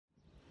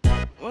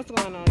What's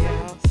going on,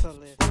 y'all? So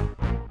listen.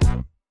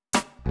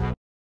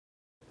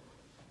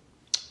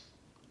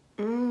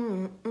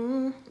 Mm,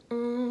 mm,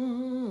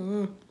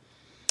 mm,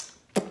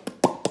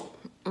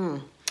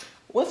 mm.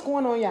 What's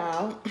going on,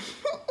 y'all?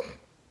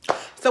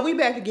 So we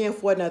back again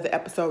for another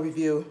episode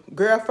review.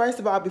 Girl, first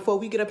of all, before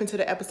we get up into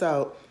the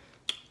episode,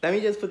 let me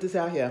just put this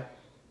out here.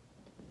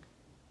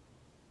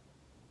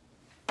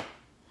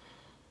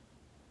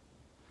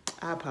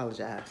 I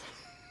apologize.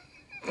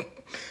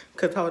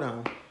 Cause hold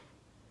on.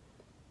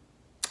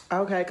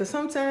 Okay, because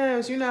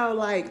sometimes,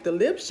 like the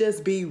lips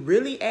just be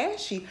really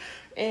ashy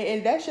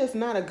and that's just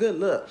not a good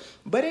look.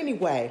 But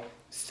anyway,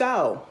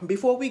 so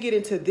before we get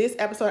into this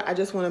episode, I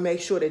just want to make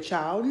sure that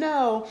y'all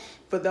know,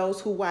 for those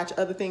who watch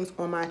other things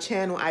on my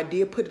channel, I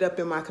did put it up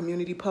in my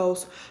community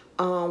post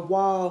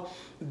wall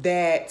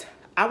that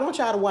I want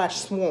y'all to watch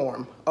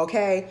Swarm,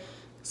 okay?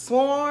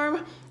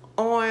 Swarm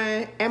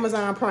on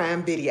Amazon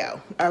Prime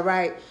Video, all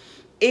right?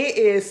 It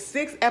is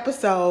 6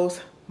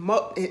 episodes.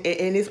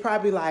 And it's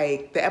probably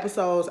like, the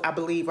episodes I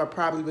believe are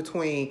probably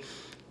between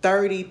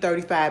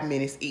 30-35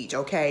 minutes each,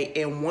 okay?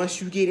 And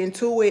once you get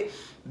into it,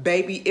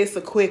 baby, it's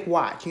a quick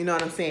watch, you know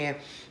what I'm saying?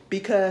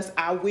 Because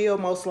I will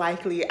most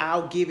likely,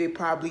 I'll give it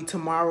probably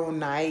tomorrow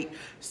night,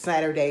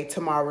 Saturday,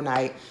 tomorrow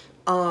night,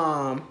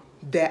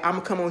 that I'm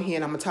gonna come on here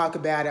and I'm gonna talk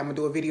about it, I'm gonna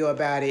do a video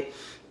about it.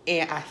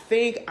 And I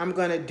think I'm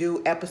gonna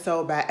do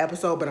episode by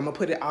episode, but I'm gonna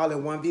put it all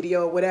in one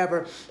video or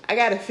whatever. I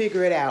gotta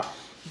figure it out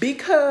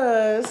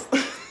because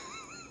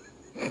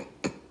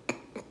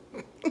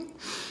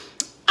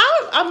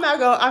I'm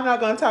not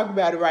gonna talk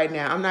about it right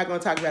now. I'm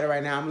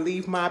gonna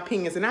leave my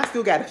opinions, and I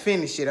still gotta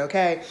finish it,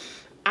 okay?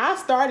 I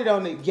started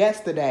on it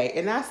yesterday,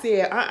 and I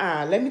said,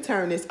 let me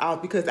turn this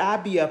off because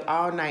I'll be up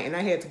all night, and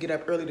I had to get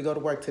up early to go to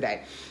work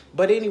today.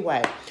 But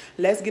anyway,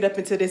 let's get up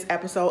into this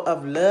episode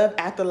of Love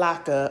After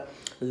Lockup,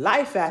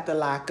 Life After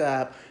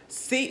Lockup,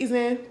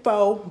 Season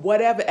 4,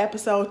 whatever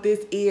episode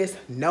this is,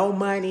 no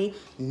money,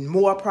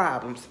 more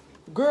problems.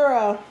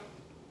 Girl,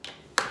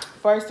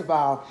 first of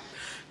all,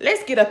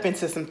 let's get up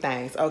into some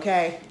things,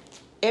 okay?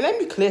 And let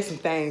me clear some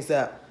things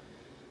up.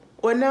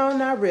 Well, no,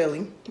 not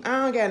really.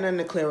 I don't got nothing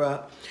to clear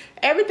up.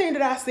 Everything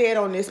that I said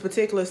on this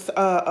particular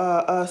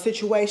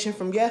situation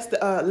from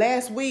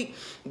last week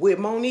with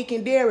Monique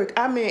and Derek,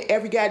 I meant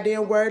every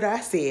goddamn word I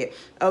said,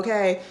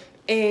 okay?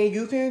 And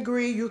you can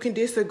agree, you can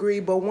disagree,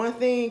 but one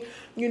thing,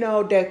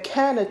 that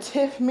kind of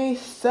tipped me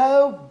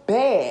so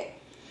bad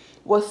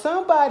was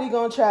somebody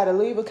gonna try to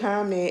leave a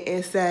comment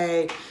and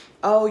say,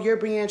 oh, you're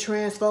being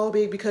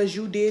transphobic because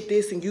you did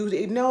this and you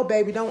did. No,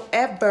 baby, don't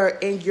ever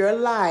in your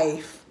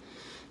life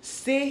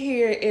sit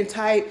here and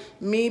type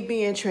me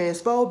being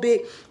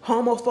transphobic,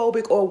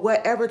 homophobic, or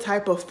whatever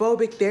type of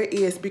phobic there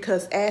is,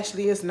 because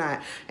Ashley is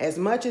not. As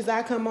much as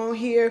I come on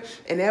here,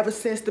 and ever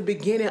since the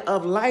beginning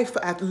of Love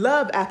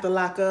After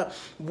Lockup,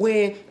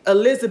 when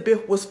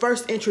Elizabeth was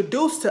first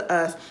introduced to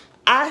us,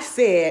 I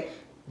said,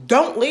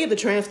 don't leave the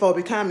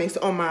transphobic comments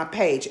on my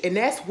page. And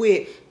that's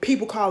with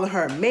people calling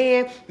her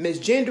man,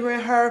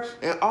 misgendering her,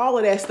 and all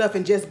of that stuff,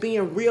 and just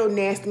being real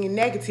nasty and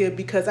negative,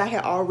 because I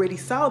had already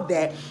saw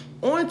that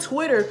on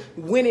Twitter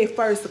when it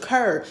first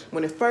occurred,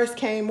 when it first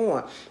came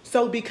on.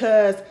 So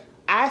because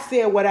I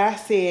said what I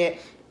said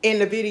in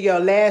the video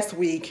last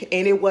week,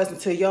 and it wasn't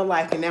to your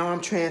life, and now I'm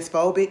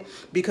transphobic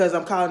because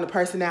I'm calling the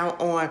person out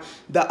on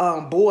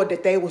the board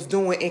that they was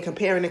doing and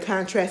comparing the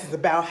contrasts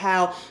about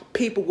how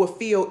people would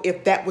feel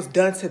if that was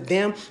done to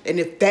them and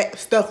if that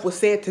stuff was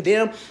said to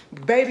them.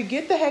 Baby,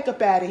 get the heck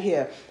up out of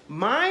here.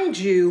 Mind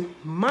you,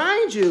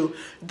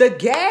 the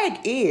gag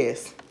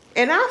is,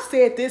 and I've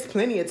said this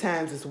plenty of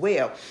times as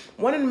well,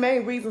 one of the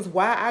main reasons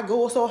why I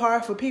go so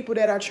hard for people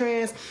that are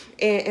trans,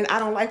 and I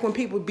don't like when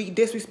people be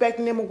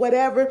disrespecting them or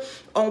whatever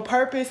on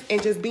purpose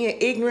and just being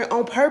ignorant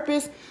on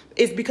purpose,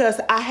 is because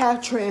I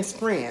have trans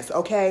friends,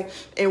 okay?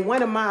 And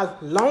one of my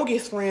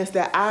longest friends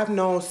that I've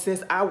known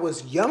since I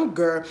was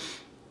younger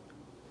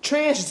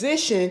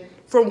transitioned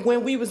from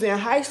when we was in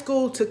high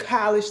school to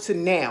college to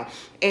now.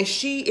 And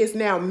she is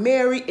now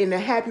married in a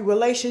happy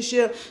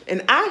relationship.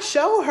 And I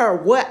showed her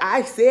what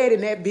I said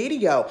in that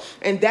video.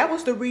 And that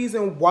was the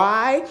reason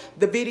why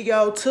the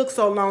video took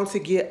so long to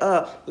get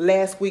up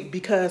last week,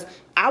 because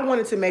I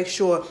wanted to make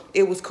sure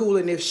it was cool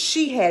and if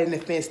she had an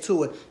offense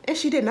to it. And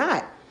she did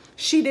not.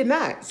 She did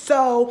not.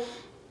 So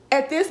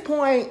at this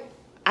point,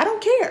 I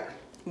don't care.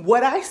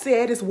 What I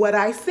said is what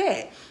I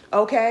said.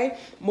 Okay,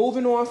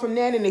 moving on from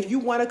that. And if you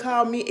want to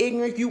call me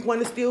ignorant, you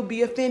want to still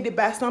be offended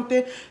by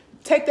something,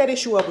 take that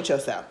issue up with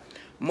yourself.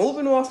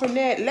 Moving on from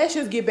that, let's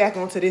just get back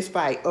onto this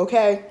fight,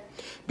 okay?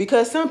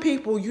 Because some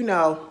people, they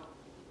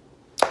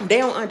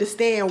don't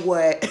understand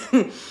what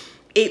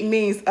it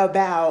means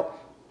about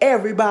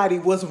everybody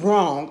was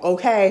wrong,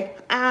 okay?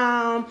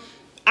 I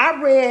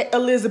read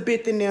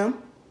Elizabeth and them.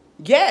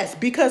 Yes,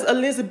 because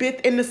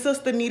Elizabeth and the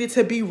sister needed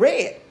to be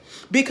read,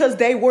 because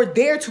they were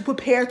there to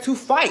prepare to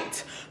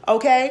fight,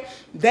 okay?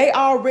 They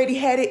already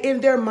had it in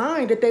their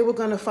mind that they were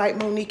going to fight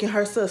Monique and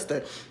her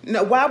sister.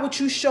 Now, why would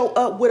you show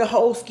up with a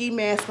whole ski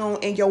mask on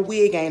and your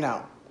wig ain't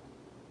on?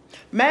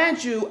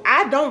 Mind you,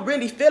 I don't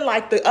really feel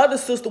like the other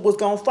sister was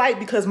gonna fight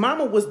because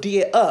mama was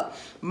dead up.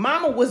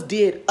 Mama was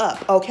dead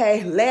up,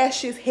 okay?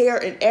 Lashes, hair,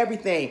 and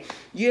everything,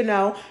 you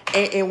know?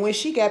 And when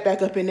she got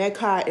back up in that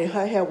car and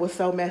her hair was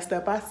so messed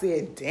up, I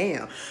said,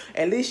 damn,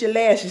 at least your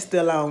lashes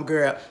still on,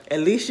 girl. At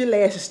least your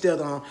lashes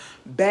still on.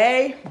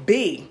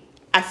 Baby,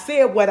 I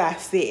said what I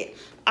said.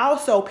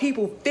 Also,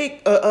 people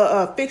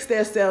fix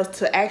themselves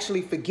to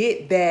actually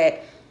forget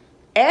that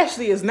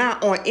Ashley is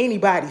not on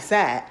anybody's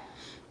side.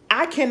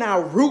 I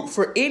cannot root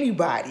for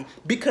anybody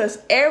because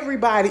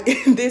everybody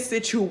in this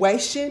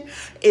situation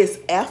is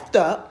effed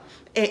up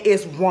and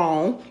is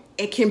wrong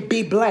and can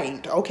be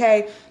blamed,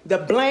 okay? The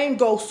blame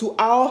goes to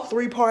all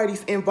three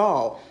parties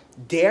involved.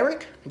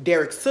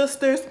 Derek's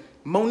sisters,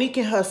 Monique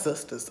and her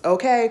sisters,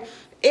 okay?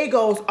 It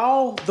goes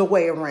all the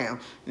way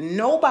around.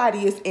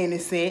 Nobody is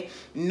innocent.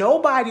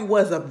 Nobody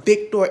was a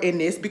victor in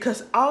this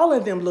because all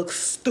of them look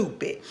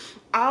stupid.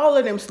 All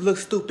of them look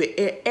stupid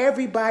and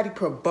everybody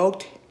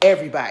provoked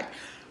everybody.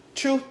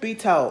 Truth be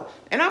told.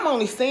 And I'm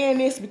only saying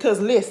this because,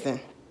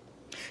 listen,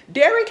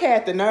 Derek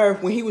had the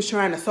nerve when he was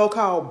trying to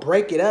so-called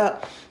break it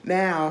up.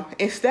 Now,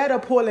 instead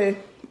of pulling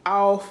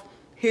off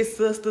his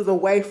sisters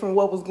away from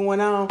what was going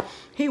on,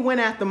 he went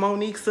after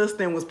Monique's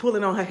sister and was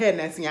pulling on her head.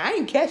 And I said, I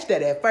didn't catch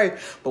that at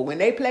first. But when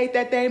they played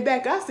that thing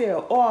back, I said,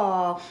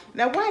 oh,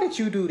 now why did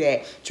you do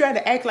that? Trying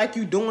to act like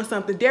you doing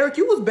something. Derek,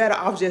 you was better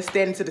off just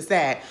standing to the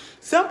side.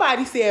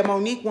 Somebody said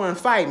Monique wasn't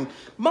fighting.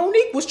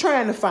 Monique was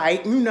trying to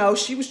fight. You know,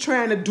 she was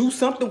trying to do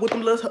something with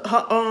them little,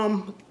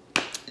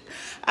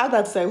 I was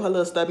about to say her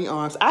little stubby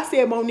arms. I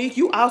said, Monique,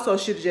 you also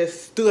should have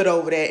just stood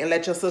over there and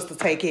let your sister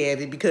take care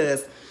of it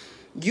because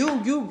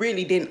you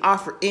really didn't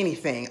offer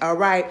anything, all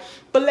right?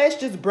 But let's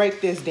just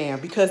break this down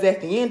because at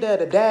the end of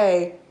the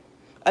day,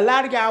 a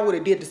lot of y'all would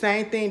have did the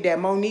same thing that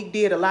Monique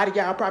did. A lot of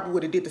y'all probably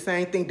would have did the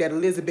same thing that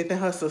Elizabeth and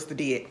her sister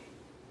did.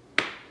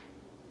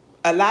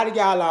 A lot of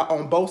y'all are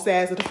on both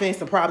sides of the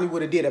fence and probably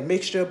would have did a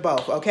mixture of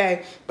both,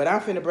 okay? But I'm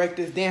finna break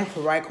this down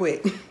for right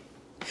quick.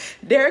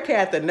 Derek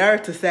had the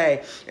nerve to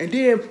say, and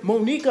then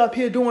Monique up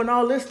here doing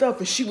all this stuff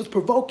and she was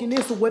provoking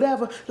this or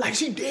whatever, like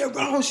she did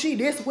wrong, she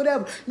this,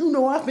 whatever. You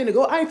know I ain't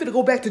finna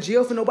go back to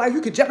jail for nobody.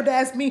 You could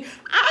jeopardize me.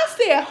 I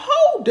said,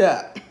 hold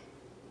up.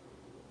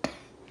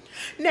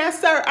 Now,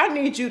 sir, I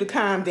need you to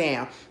calm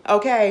down,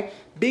 okay?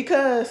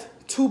 Because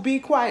to be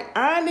quite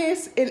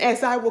honest, and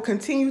as I will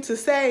continue to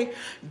say,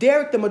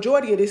 Derek, the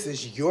majority of this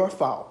is your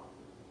fault.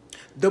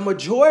 The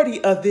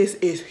majority of this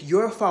is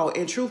your fault.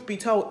 And truth be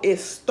told, it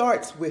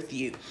starts with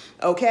you,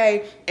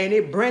 okay? And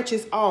it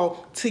branches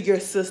off to your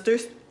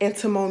sisters and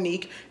to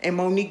Monique. And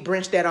Monique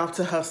branched that off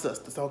to her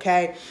sisters,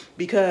 okay?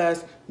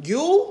 Because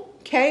you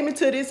came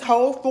into this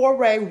whole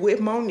foray with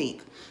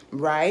Monique,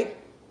 right?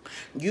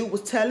 You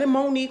was telling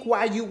Monique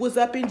while you was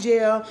up in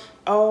jail,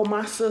 oh,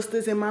 my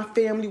sisters and my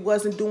family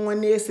wasn't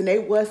doing this and they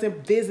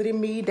wasn't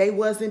visiting me. They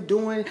wasn't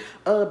doing,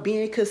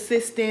 being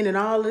consistent and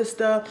all this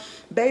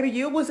stuff. Baby,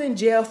 you was in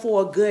jail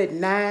for a good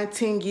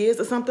 9-10 years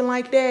or something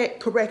like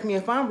that. Correct me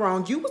if I'm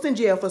wrong. You was in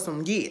jail for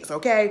some years,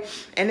 okay?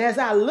 And as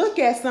I look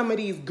at some of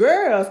these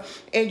girls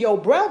and your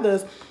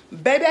brothers,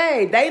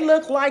 baby, they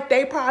look like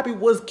they probably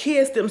was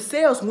kids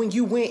themselves when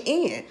you went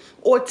in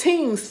or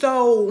teens.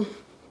 So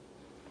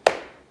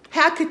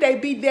how could they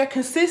be there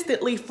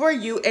consistently for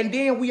you? And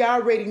then we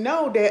already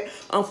know that,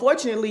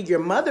 unfortunately, your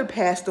mother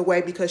passed away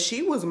because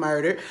she was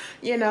murdered.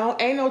 You know,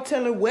 ain't no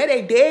telling where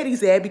they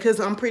daddies at because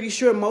I'm pretty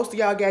sure most of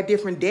y'all got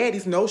different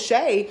daddies. No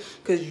shade,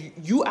 because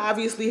you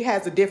obviously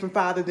has a different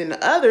father than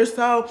the others.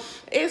 So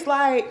it's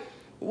like,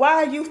 why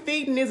are you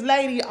feeding this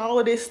lady all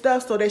of this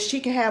stuff so that she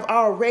can have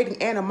already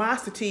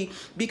animosity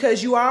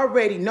because you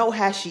already know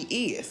how she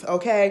is,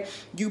 okay?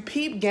 You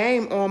peep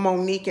game on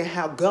Monique and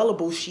how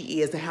gullible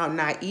she is and how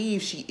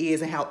naive she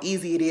is and how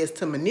easy it is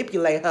to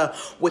manipulate her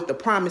with the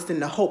promise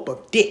and the hope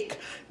of dick.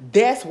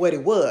 That's what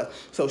it was.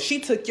 So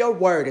she took your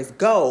word as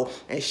gold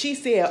and she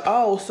said,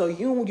 oh, so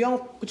you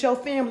don't with your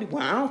family?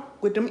 Well, I don't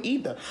with them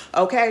either,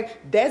 okay?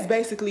 That's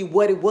basically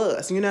what it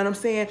was, you know what I'm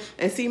saying?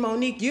 And see,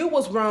 Monique, you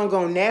was wrong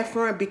on that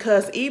front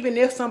because even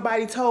if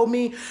somebody told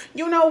me,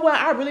 you know what,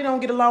 I really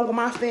don't get along with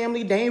my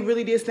family, they ain't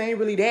really this, they ain't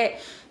really that,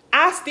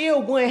 I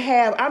still wouldn't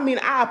have, I mean,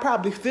 I'd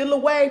probably feel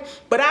away,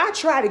 but I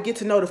try to get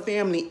to know the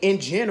family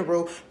in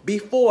general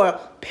before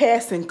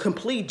passing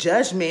complete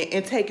judgment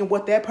and taking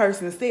what that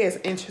person says,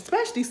 and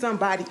especially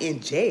somebody in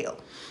jail,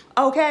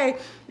 okay?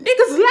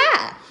 Niggas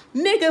lie.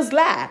 Niggas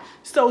lie.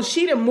 So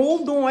she done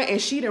moved on and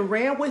she done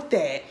ran with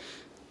that.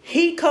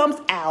 He comes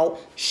out.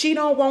 She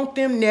don't want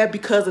them there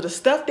because of the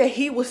stuff that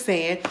he was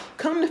saying.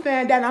 Come to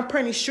find out, I'm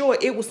pretty sure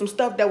it was some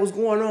stuff that was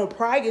going on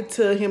prior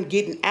to him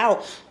getting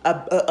out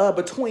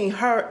between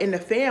her and the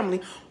family,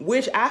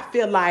 which I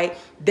feel like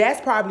that's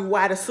probably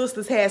why the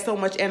sisters had so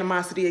much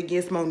animosity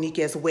against Monique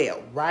as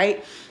well,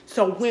 right?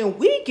 So when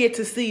we get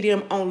to see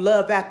them on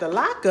Love After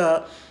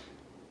Lockup,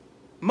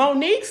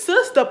 Monique's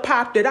sister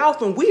popped it off,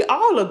 and we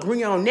all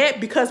agree on that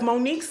because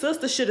Monique's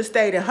sister should have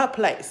stayed in her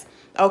place,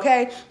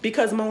 okay?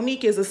 Because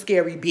Monique is a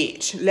scary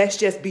bitch. Let's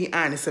just be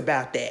honest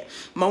about that.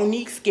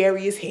 Monique's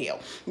scary as hell.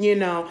 You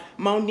know,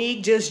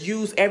 Monique just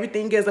used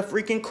everything as a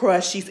freaking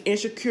crush. She's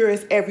insecure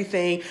as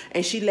everything,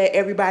 and she let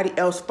everybody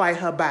else fight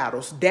her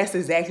battles. That's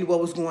exactly what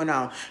was going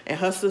on. And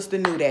her sister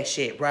knew that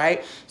shit,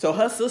 right? So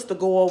her sister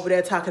go over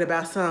there talking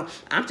about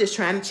I'm just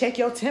trying to check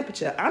your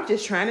temperature. I'm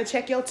just trying to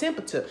check your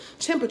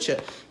temperature.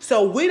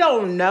 So we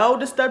don't know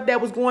the stuff that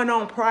was going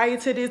on prior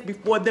to this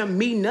before them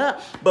meeting up,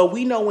 but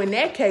we know in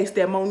that case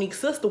that Monique's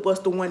sister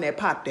was the one that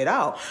popped it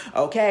off,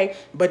 okay?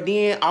 But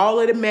then all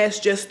of the mess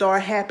just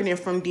started happening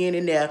from then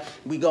and there.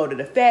 We go to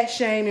the fat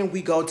shaming.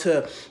 We go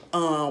to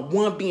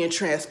one being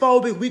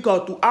transphobic. We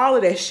go through all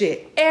of that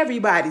shit.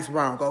 Everybody's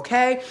wrong,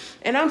 okay?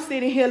 And I'm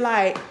sitting here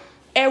like,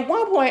 at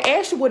one point,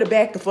 Ashley would have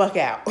backed the fuck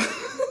out.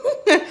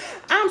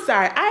 I'm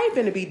sorry, I ain't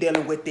finna be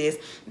dealing with this.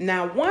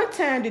 Now, one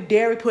time did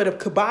Derek put a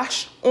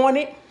kibosh on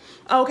it,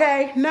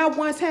 okay? Not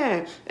one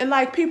time. And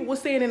like people were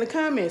saying in the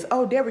comments,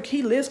 oh, Derek,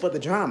 he lives for the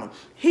drama.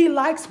 He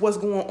likes what's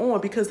going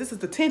on because this is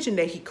the tension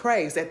that he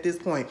craves at this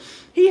point.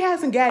 He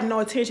hasn't gotten no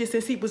attention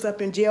since he was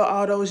up in jail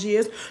all those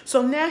years.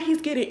 So now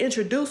he's getting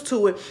introduced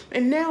to it,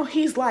 and now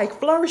he's like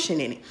flourishing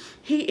in it.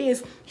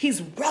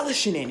 He's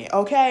relishing in it,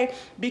 okay?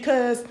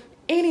 Because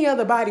any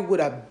other body would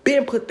have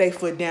been put their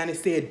foot down and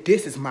said,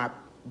 this is my,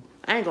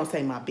 I ain't gonna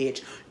say my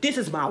bitch, this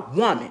is my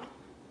woman.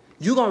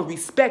 You gonna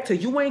respect her.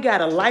 You ain't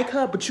gotta like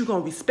her, but you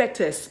gonna respect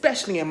her,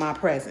 especially in my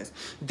presence.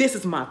 This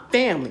is my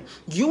family.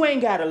 You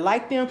ain't gotta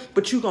like them,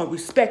 but you gonna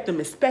respect them,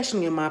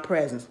 especially in my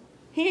presence.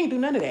 He ain't do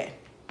none of that.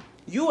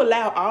 You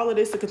allow all of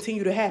this to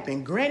continue to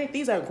happen. Granted,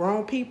 these are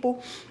grown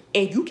people,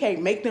 and you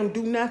can't make them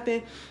do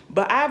nothing,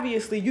 but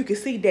obviously you can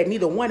see that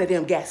neither one of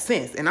them got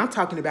sense. And I'm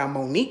talking about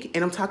Monique,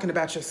 and I'm talking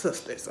about your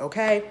sisters,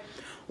 okay?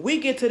 We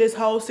get to this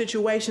whole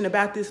situation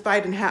about this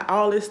fight and how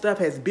all this stuff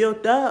has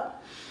built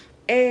up,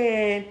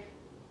 and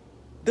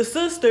the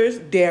sisters,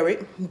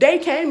 Derek, they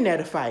came there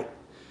to fight.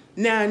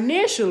 Now,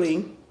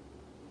 initially,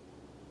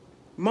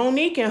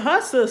 Monique and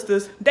her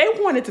sisters, they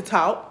wanted to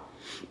talk,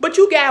 but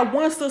you got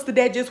one sister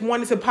that just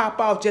wanted to pop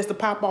off just to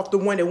pop off the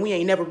one that we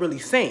ain't never really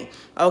seen,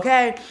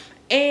 okay?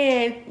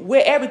 And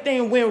where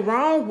everything went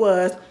wrong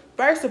was,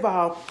 first of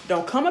all,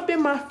 don't come up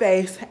in my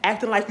face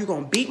acting like you're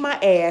going to beat my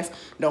ass.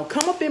 Don't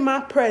come up in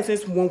my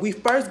presence when we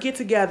first get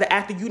together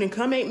after you didn't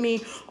come at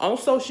me on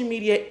social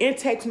media, in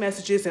text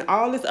messages, and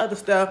all this other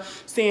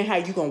stuff, saying how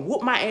you going to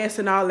whoop my ass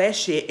and all that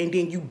shit, and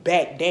then you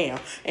back down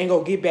and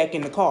go get back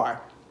in the car.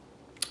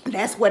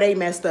 That's where they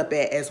messed up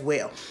at as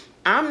well.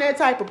 I'm that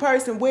type of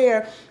person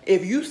where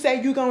if you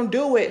say you're going to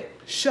do it,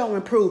 show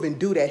and prove and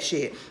do that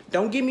shit.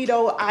 Don't give me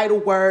those idle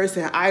words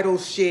and idle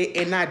shit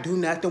and not do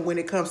nothing when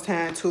it comes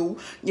time to,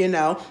 you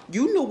know.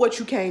 You knew what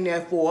you came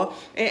there for.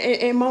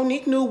 And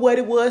Monique knew what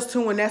it was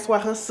too, and that's why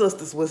her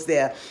sisters was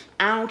there.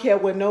 I don't care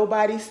what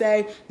nobody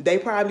say. They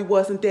probably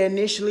wasn't there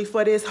initially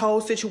for this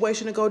whole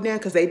situation to go down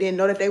because they didn't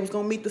know that they was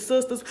going to meet the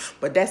sisters.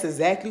 But that's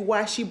exactly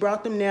why she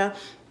brought them there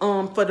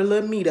for the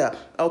little meetup,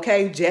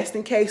 okay? Just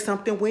in case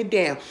something went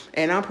down.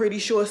 And I'm pretty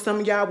sure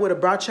some of y'all would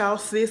have brought y'all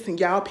sis and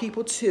y'all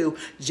people too,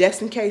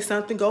 just in case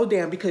something go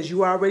down, because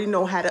you already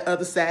know how the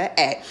other side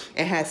act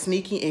and how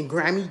sneaky and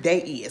grimy they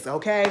is,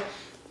 okay?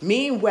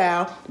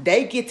 Meanwhile,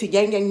 they get to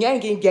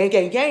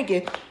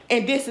yanking,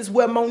 and this is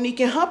where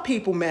Monique and her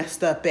people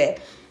messed up at.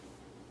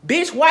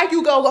 Bitch, why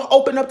you go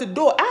open up the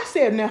door? I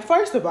said, now,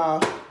 first of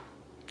all,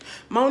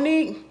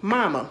 Monique,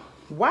 mama,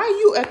 why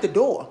you at the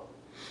door?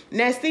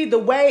 Now, see, the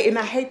way, and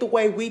I hate the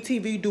way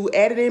WeTV do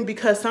editing,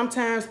 because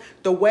sometimes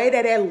the way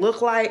that it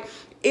looked like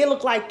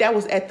that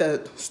was at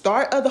the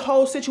start of the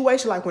whole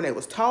situation, like when they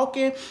was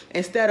talking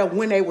instead of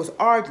when they was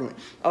arguing,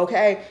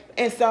 okay?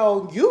 And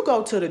so you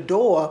go to the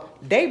door,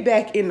 they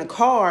back in the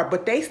car,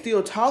 but they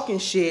still talking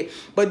shit.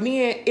 But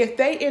then if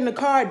they in the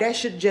car, that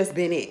should just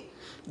been it.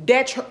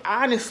 That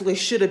honestly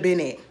should have been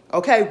it,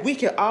 okay? We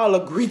can all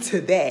agree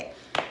to that.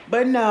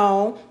 But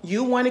no,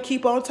 you want to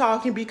keep on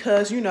talking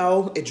because, you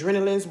know,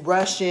 adrenaline's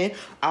rushing,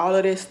 all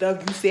of this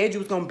stuff. You said you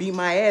was going to beat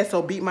my ass,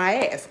 so beat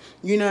my ass.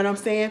 You know what I'm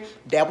saying?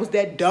 That was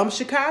that dumb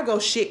Chicago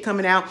shit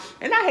coming out.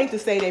 And I hate to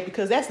say that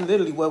because that's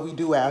literally what we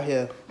do out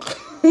here.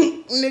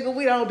 Nigga,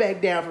 we don't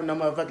back down from no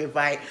motherfucking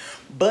fight.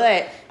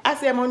 But I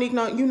said, Monique,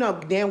 no, you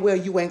know damn well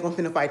you ain't going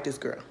to finna fight this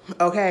girl,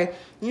 okay?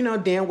 You know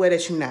damn well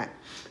that you not.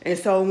 And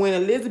so when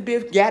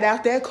Elizabeth got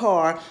out that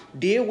car,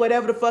 did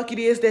whatever the fuck it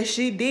is that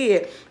she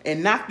did,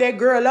 and knocked that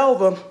girl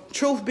over,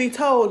 truth be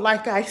told,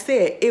 like I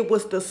said, it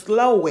was the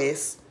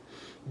slowest,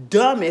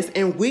 dumbest,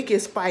 and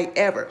weakest fight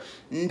ever.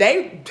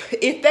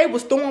 If they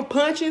was throwing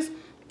punches,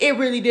 it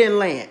really didn't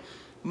land.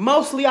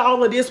 Mostly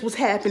all of this was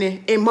happening,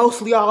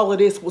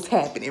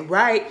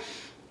 right?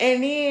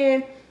 And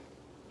then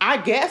I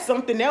guess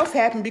something else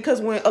happened,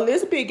 because when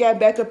Elizabeth got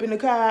back up in the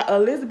car,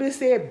 Elizabeth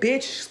said,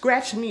 bitch,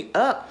 scratch me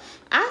up.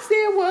 I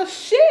said, well,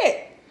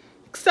 shit.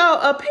 So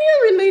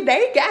apparently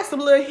they got some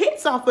little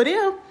hits off of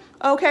them.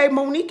 Okay,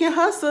 Monique and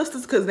her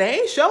sisters, because they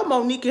ain't show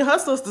Monique and her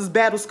sisters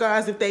battle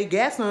scars. If they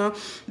got some,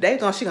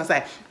 she gonna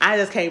say, I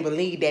just can't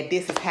believe that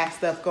this is how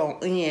stuff gonna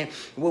end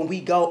when we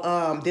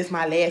go, this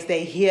my last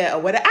day here or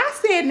whatever. I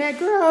said, that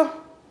girl,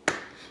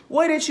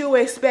 What did you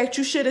expect?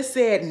 You should have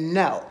said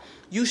no.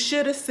 You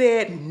should have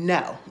said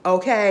no,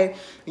 okay?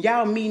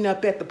 Y'all meeting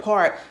up at the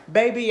park.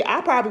 Baby,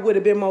 I probably would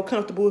have been more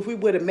comfortable if we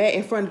would have met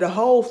in front of the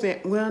whole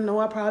family. Well, no,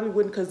 I probably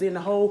wouldn't, because then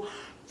the whole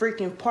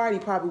freaking party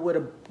probably would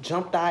have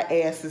jumped our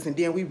asses, and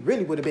then we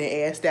really would have been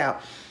assed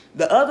out.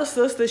 The other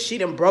sister, she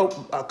done broke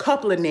a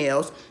couple of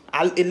nails.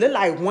 It looked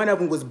like one of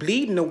them was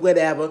bleeding or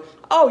whatever.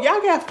 Oh,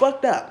 y'all got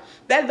fucked up.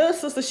 That little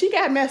sister, she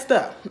got messed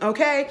up,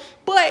 okay?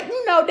 But,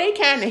 you know, they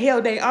kind of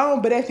held their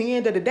own, but at the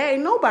end of the day,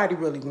 nobody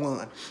really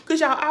won. Because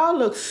y'all all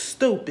look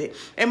stupid.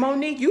 And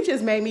Monique, you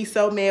just made me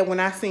so mad when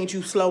I seen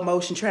you slow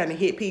motion trying to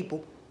hit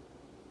people.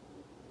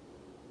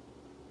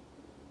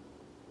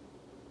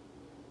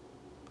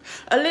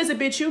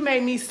 Elizabeth, you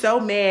made me so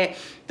mad.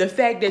 The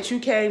fact that you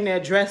came there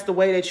dressed the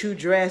way that you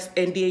dressed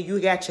and then you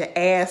got your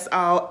ass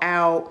all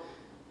out.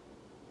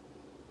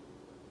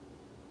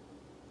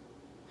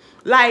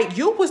 Like,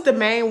 you was the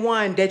main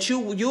one that you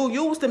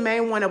was the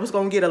main one that was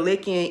going to get a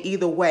lick in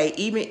either way,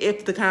 even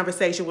if the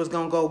conversation was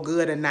going to go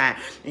good or not.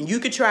 And you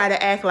could try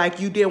to act like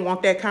you didn't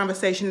want that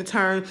conversation to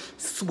turn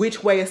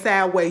which way or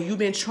sideways. You've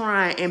been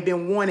trying and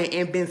been wanting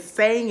and been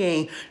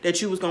saying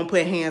that you was going to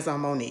put hands on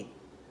Monique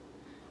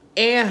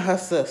and her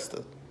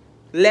sister.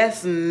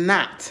 Let's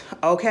not,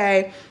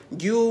 okay?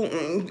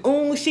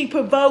 She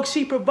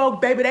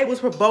provoked, baby. They was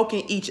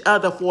provoking each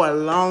other for a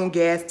long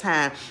ass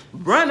time.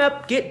 Run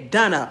up, get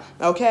done up,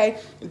 okay?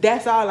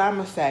 That's all I'm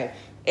gonna say.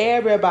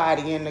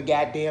 Everybody in the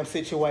goddamn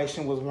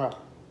situation was wrong.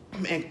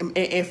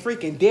 And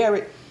freaking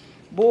Derek,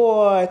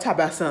 boy, talk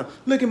about something.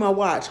 Look at my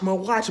watch. My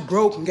watch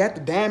broke and got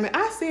the diamond.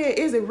 I said,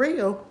 is it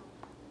real?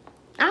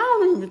 I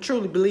don't even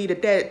truly believe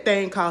that that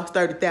thing cost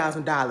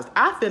 $30,000.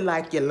 I feel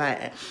like you're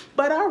lying.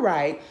 But all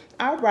right,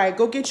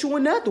 go get you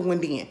another one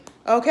then,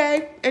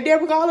 okay? And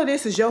Derek, all of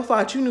this is your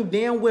fault. You knew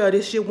damn well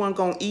this shit wasn't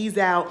going to ease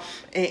out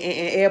and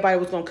everybody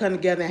was going to come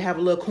together and have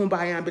a little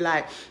kumbaya and be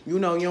like, you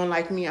know, you don't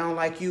like me, I don't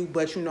like you,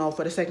 but, you know,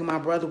 for the sake of my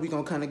brother, we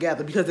going to come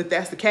together. Because if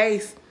that's the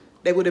case,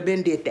 they would have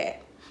been did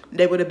that.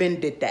 They would have been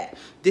did that.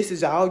 This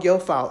is all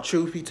your fault,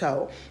 truth be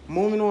told.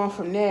 Moving on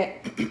from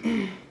that...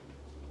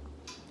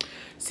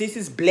 Sis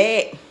is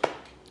black.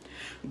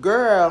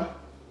 Girl,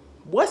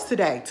 what's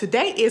today?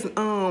 Today is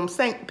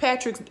St.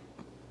 Patrick's.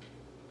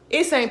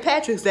 It's St.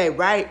 Patrick's Day,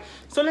 right?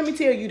 So let me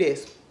tell you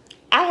this.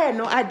 I had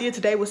no idea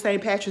today was St.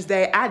 Patrick's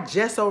Day. I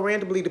just so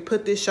randomly to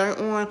put this shirt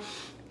on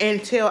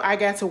until I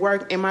got to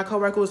work and my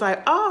coworker was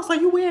like, oh, so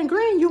you wearing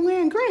green? You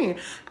wearing green?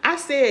 I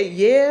said,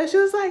 yeah. She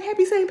was like,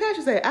 happy St.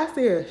 Patrick's Day. I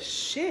said,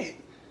 shit.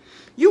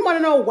 You want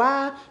to know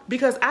why?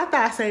 Because I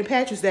thought St.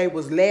 Patrick's Day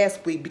was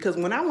last week, because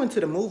when I went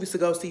to the movies to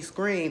go see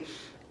Scream,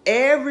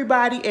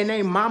 everybody and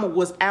their mama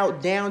was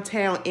out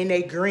downtown in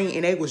their green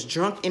and they was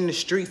drunk in the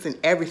streets and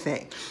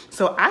everything.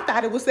 So I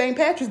thought it was St.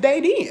 Patrick's Day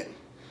then.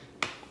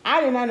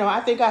 I did not know. I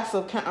think I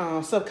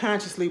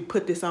subconsciously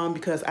put this on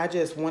because I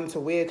just wanted to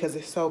wear it because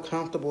it's so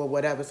comfortable or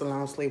whatever. It's a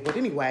long sleeve. But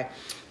anyway,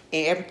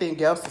 and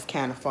everything else is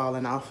kind of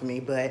falling off of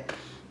me. But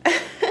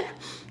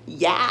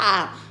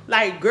yeah,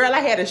 like, girl,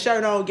 I had a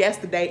shirt on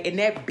yesterday and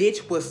that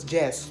bitch was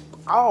just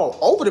all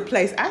over the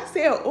place. I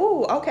said,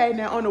 oh, okay.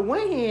 Now, on the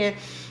one hand,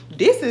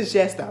 this is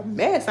just a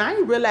mess. I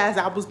didn't realize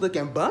I was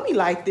looking bummy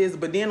like this.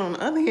 But then on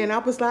the other hand, I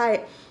was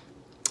like,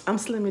 I'm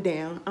slimming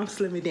down. I'm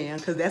slimming down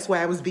because that's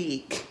why I was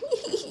big.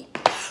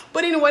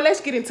 But anyway, let's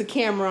get into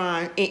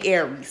Cameron and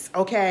Aries,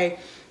 okay?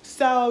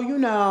 So, you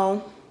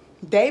know,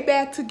 they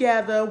back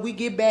together. We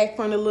get back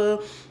from the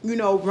little, you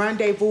know,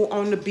 rendezvous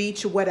on the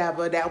beach or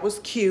whatever. That was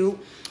cute.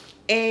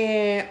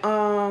 And,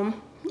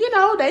 you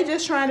know, they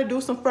just trying to do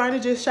some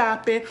furniture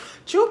shopping.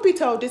 Truth be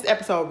told, this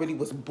episode really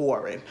was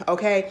boring,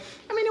 okay?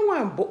 I mean,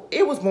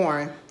 it was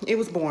boring. It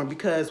was boring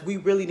because we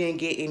really didn't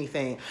get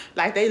anything.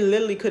 Like, they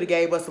literally could have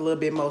gave us a little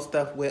bit more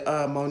stuff with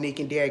Monique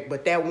and Derek,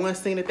 but that one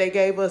scene that they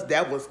gave us,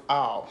 that was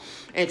all.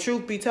 And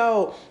truth be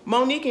told,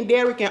 Monique and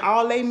Derek and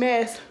all they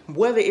mess,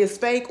 whether it's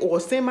fake or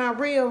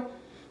semi-real,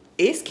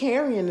 it's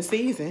carrying the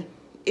season.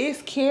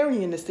 It's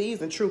carrying the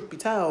season, truth be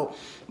told.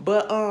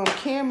 But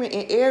Cameron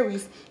and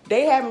Aries,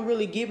 they haven't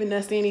really given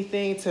us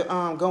anything to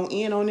go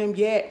in on them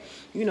yet.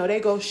 You know, they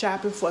go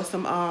shopping for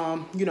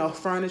some, you know,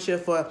 furniture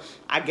for,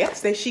 I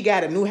guess she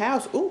got a new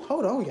house. Ooh,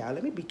 hold on, y'all.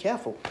 Let me be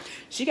careful.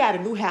 She got a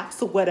new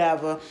house or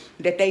whatever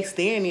that they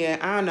staying in.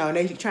 I don't know.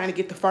 They trying to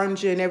get the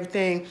furniture and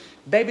everything.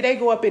 Baby, they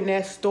go up in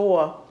that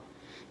store.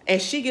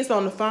 And she gets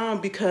on the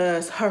phone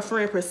because her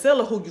friend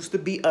Priscilla, who used to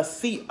be a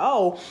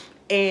CO,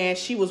 and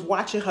she was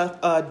watching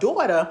her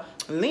daughter,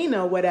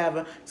 Lena, or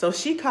whatever. So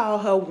she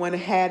called her, went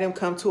and had him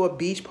come to a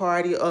beach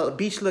party, or a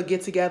beach little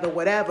get together,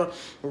 whatever,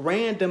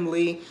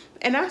 randomly.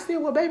 And I said,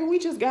 well, baby, we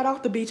just got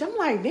off the beach. I'm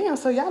like, damn,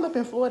 so y'all up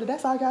in Florida,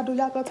 that's all y'all do,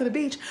 y'all go to the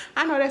beach.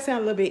 I know that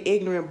sounds a little bit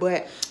ignorant,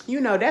 but, you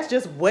know, that's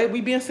just what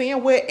we been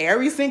seeing with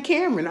Aries and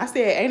Cameron. I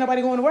said, ain't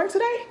nobody going to work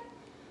today?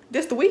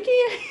 This the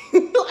weekend?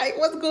 Like,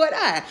 what's going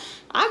on?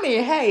 I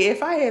mean, hey,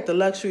 if I had the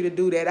luxury to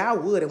do that, I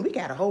would. And we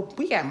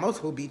got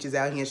multiple beaches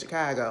out here in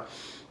Chicago.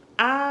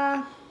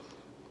 The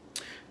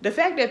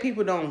fact that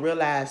people don't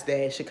realize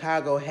that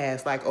Chicago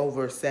has like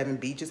over 7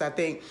 beaches, I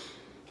think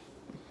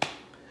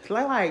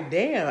Like,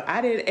 damn,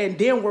 I didn't. And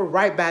then we're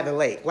right by the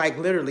lake. Like,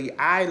 literally,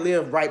 I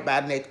live right by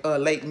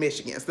Lake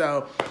Michigan.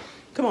 So,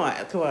 come on.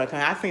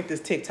 I think this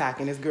TikTok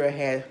and this girl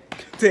had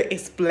to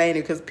explain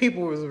it because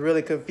people was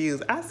really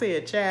confused. I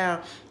said,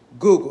 child,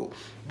 Google.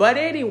 But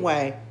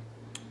anyway,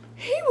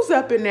 he was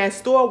up in that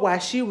store while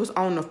she was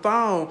on the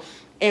phone.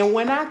 And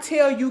when I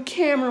tell you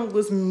Cameron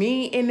was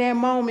me in that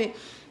moment,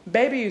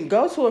 baby,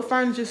 go to a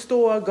furniture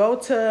store, go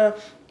to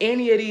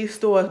any of these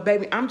stores,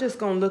 baby, I'm just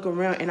going to look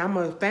around and I'm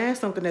going to find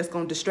something that's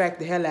going to distract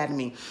the hell out of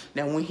me.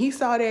 Now, when he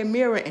saw that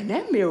mirror, and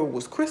that mirror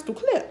was crystal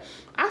clear,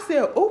 I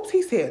said, oops.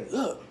 He said,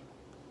 look,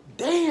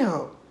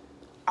 damn,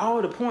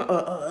 all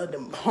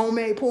the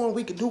homemade porn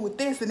we could do with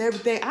this and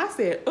everything. I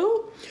said,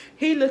 ooh.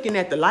 He looking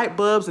at the light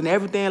bulbs and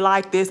everything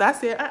like this. I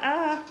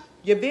said,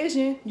 your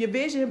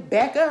vision,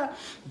 back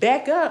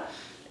up.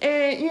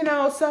 And, you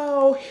know,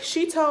 so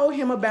she told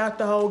him about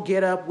the whole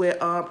get up with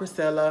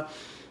Priscilla.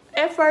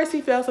 At first,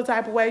 he felt some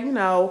type of way, you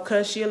know,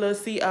 because she a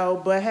little CO.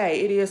 But,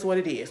 hey, it is what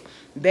it is.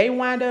 They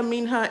wind up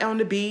meeting her on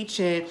the beach.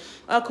 And,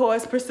 of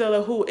course,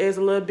 Priscilla, who is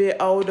a little bit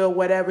older,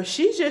 whatever,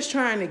 she's just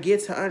trying to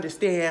get to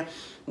understand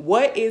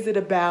what is it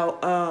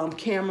about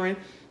Cameron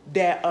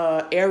that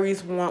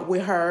Aries want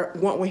with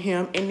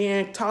him. And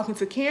then talking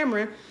to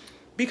Cameron,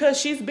 because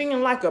she's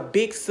being like a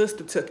big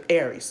sister to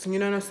Aries. You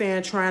know what I'm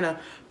saying? Trying to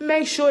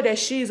make sure that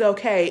she's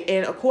okay.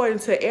 And according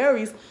to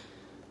Aries,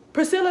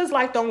 Priscilla's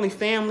like the only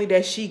family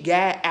that she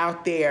got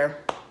out there,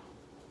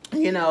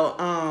 you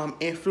know,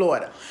 in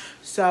Florida.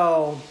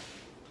 So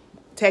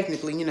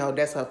technically, you know,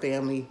 that's her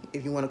family,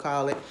 if you want to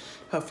call it.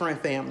 Her friend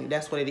family.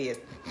 That's what it is.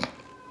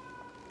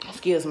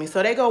 Excuse me.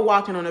 So they go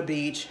walking on the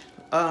beach.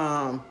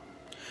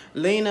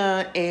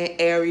 Lena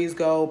and Aries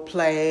go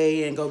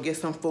play and go get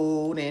some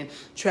food and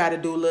try to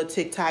do little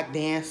TikTok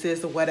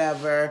dances or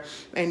whatever.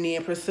 And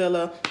then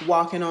Priscilla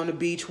walking on the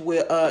beach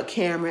with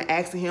Cameron,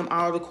 asking him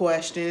all the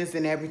questions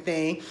and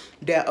everything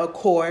that, of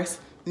course,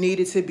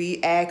 needed to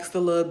be asked a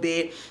little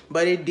bit.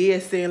 But it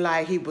did seem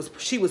like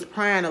she was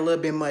prying a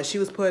little bit much. She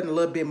was putting a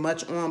little bit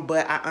much on,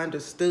 but I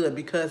understood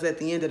because at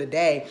the end of the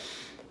day,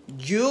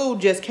 you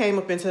just came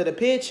up into the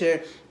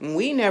picture.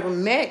 We never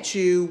met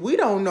you. We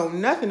don't know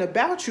nothing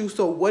about you.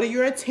 So what are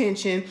your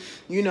intentions?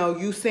 You know,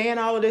 you saying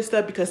all of this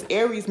stuff because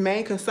Aries'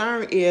 main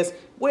concern is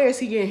where is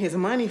he getting his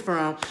money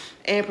from?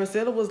 And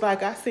Priscilla was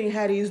like, I seen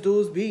how these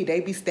dudes be.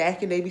 They be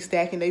stacking.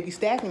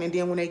 And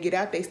then when they get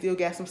out, they still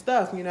got some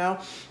stuff, you know.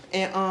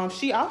 And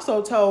she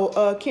also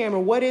told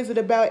Cameron, what is it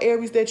about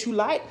Aries that you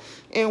like?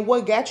 And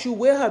what got you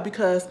with her?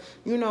 Because,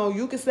 you know,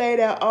 you could say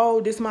that,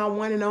 oh, this my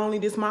one and only,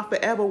 this my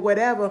forever,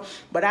 whatever.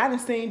 But I done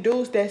seen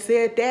dudes that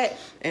said that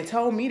and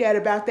told me that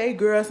about they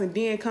girls and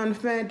then come to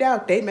find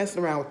out they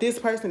messing around with this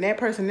person, that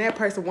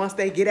person once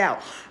they get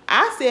out.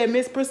 I said,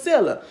 Miss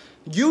Priscilla,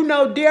 you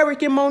know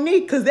Derek and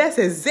Monique, because that's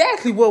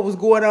exactly what was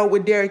going on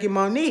with Derek and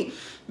Monique.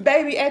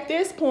 Baby, at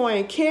this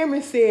point,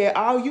 Cameron said,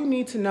 all you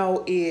need to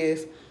know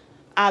is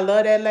I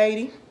love that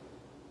lady.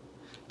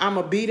 I'm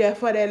going to be there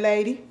for that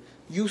lady.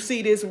 You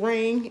see this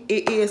ring,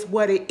 it is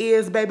what it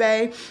is,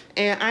 baby.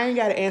 And I ain't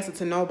got to answer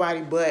to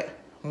nobody but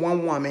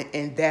one woman,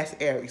 and that's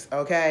Aries,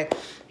 okay?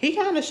 He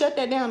kind of shut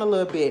that down a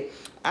little bit.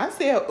 I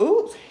said,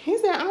 oops. He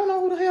said, I don't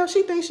know who the hell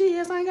she thinks she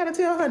is. I ain't got to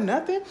tell her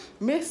nothing.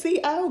 Miss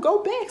CO,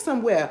 go back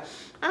somewhere.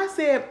 I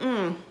said,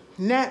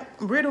 now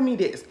riddle me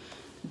this.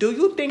 Do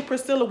you think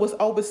Priscilla was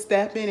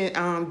overstepping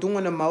and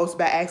doing the most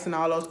by asking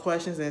all those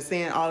questions and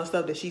saying all the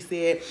stuff that she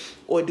said?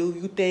 Or do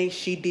you think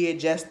she did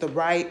just the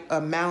right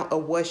amount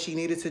of what she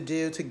needed to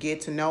do to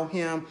get to know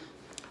him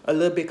a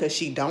little bit because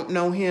she don't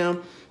know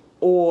him?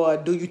 Or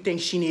do you think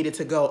she needed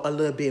to go a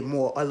little bit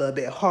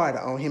harder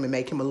on him and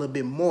make him a little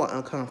bit more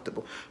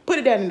uncomfortable? Put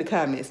it down in the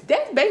comments.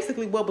 That's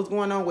basically what was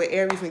going on with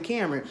Aries and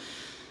Cameron.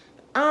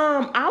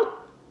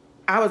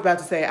 I was about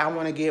to say I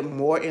want to get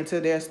more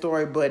into their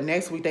story, but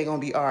next week they're going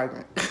to be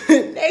arguing.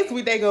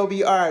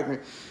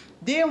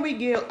 Then we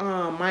get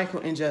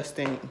Michael and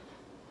Justine.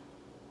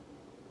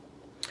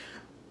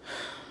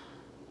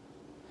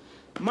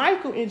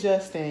 Michael and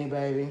Justine,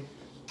 baby.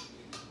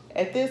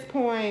 At this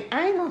point,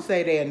 I ain't going to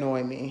say they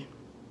annoy me.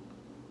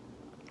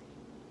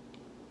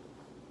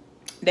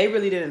 They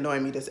really didn't annoy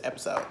me this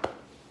episode.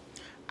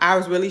 I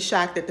was really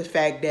shocked at the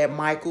fact that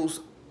Michael's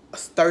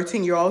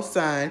 13-year-old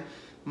son,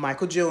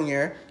 Michael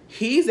Jr.,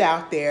 he's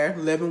out there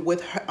living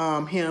with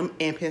him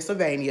in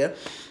Pennsylvania.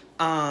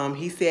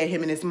 He said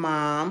him and his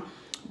mom,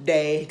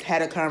 they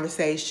had a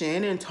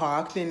conversation and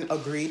talked and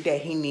agreed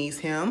that he needs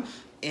him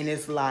in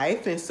his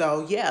life. And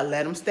so, yeah,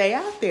 let him stay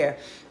out there.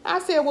 I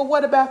said, well,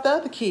 what about the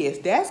other kids?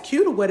 That's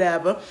cute or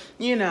whatever,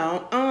 you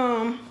know.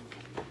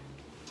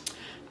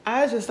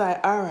 I was just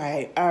like, all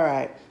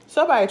right.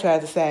 Somebody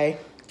tried to say,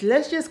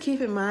 let's just keep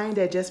in mind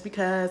that just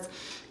because,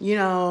 you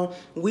know,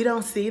 we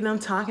don't see them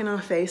talking on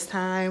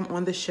FaceTime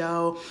on the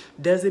show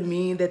doesn't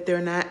mean that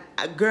they're not.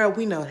 Girl,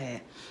 we know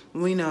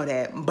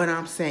that. But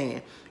I'm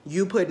saying,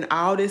 you putting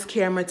all this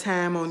camera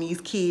time on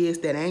these kids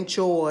that ain't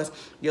yours,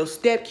 your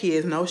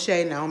stepkids, no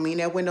shade. And I don't mean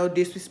that with no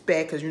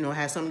disrespect, because you know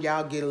how some of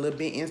y'all get a little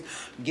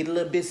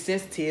bit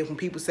sensitive when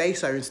people say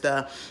certain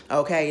stuff,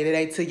 okay, and it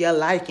ain't to your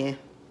liking.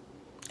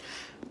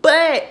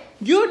 But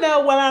you know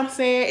what I'm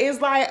saying?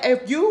 It's like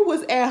if you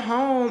was at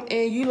home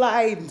and you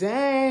like,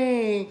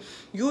 dang,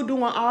 you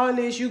doing all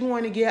this, you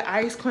going to get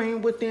ice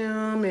cream with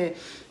them, and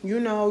you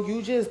know,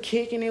 you just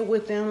kicking it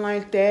with them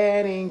like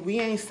that, and we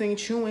ain't seen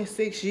you in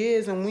 6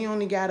 years, and we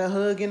only got a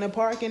hug in the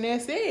park, and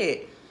that's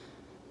it.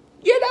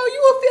 You know,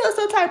 you will feel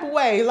some type of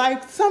way.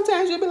 Like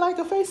sometimes you'll be like,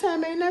 a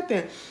FaceTime ain't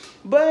nothing.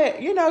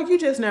 But you know, you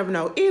just never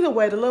know. Either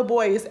way, the little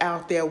boy is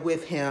out there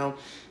with him.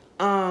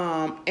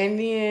 And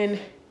then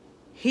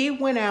he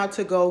went out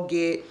to go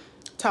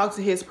talk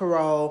to his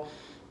parole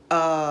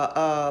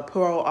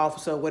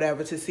officer or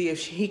whatever to see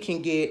if he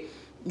can get,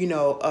 you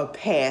know, a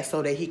pass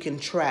so that he can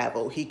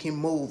travel, he can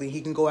move, and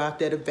he can go out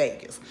there to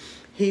Vegas.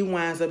 He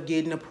winds up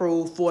getting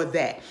approved for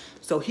that.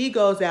 So he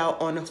goes out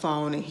on the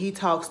phone and he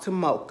talks to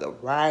Mocha,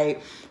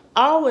 right?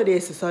 All of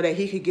this is so that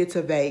he could get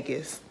to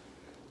Vegas.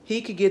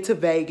 He could get to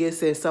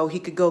Vegas and so he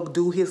could go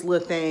do his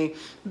little thing.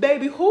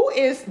 Baby, who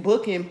is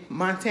booking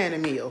Montana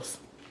Mills?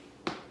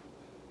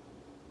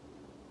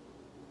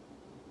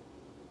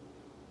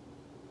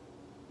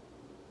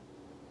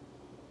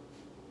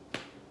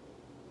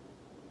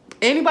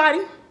 Anybody?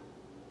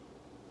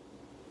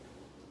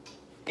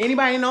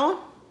 Anybody know?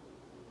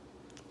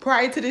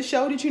 Prior to this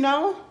show, did you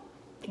know?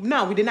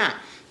 No, we did not.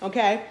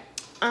 Okay.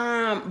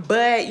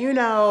 But you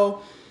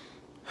know,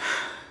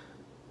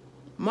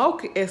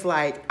 Mocha is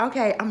like,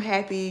 okay, I'm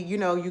happy, you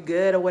know, you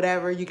good or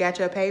whatever, you got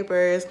your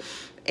papers,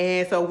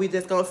 and so we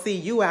just gonna see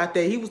you out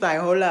there. He was like,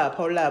 hold up.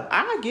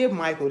 I give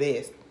Michael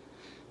this.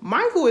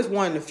 Michael is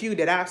one of the few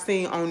that I've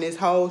seen on this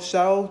whole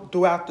show,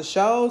 throughout the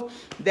shows,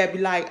 that be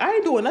like, I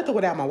ain't doing nothing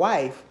without my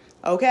wife.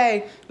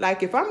 Okay,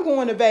 like if I'm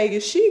going to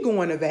Vegas, she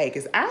going to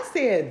Vegas. I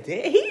said,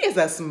 he is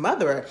a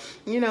smotherer.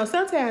 You know,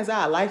 sometimes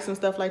I like some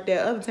stuff like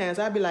that. Other times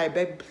I be like,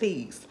 baby,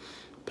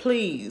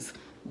 please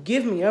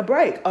give me a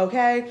break,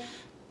 okay?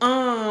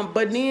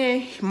 But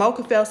then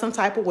Mocha felt some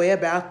type of way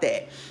about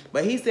that.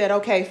 But he said,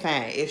 okay,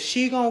 fine. If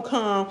she gonna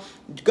come,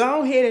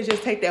 go ahead and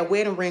just take that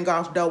wedding ring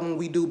off though when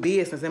we do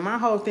business. And my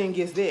whole thing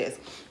is this.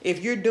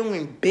 If you're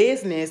doing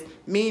business,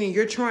 meaning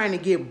you're trying to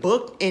get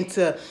booked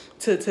into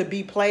to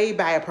be played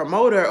by a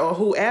promoter or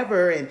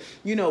whoever, and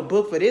you know,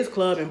 book for this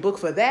club and book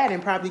for that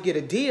and probably get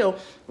a deal,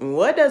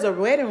 what does a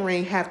wedding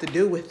ring have to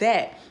do with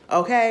that?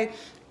 Okay?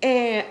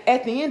 And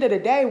at the end of the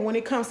day, when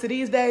it comes to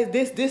these days,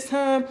 this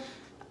time,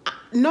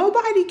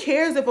 nobody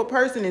cares if a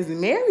person is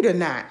married or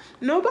not.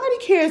 Nobody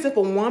cares if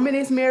a woman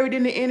is married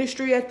in the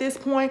industry at this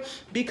point,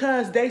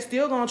 because they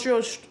still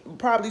gonna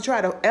probably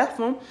try to F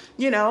them,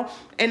 you know.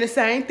 And the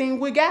same thing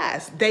with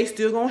guys. They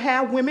still gonna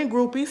have women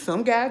groupies,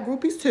 some guy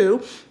groupies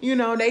too. You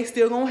know, they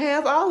still gonna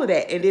have all of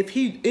that. And if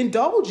he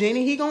indulge in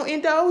it, he gonna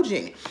indulge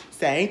in it.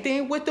 Same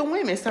thing with the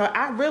women. So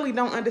I really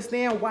don't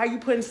understand why you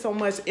putting so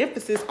much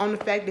emphasis on the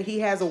fact that he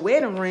has a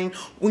wedding ring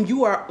when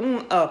you are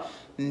on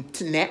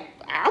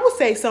I would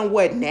say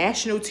somewhat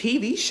national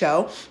TV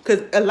show,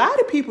 because a lot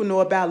of people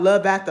know about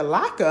Love After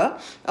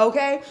Lockup,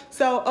 okay?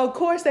 So, of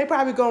course, they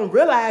probably going to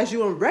realize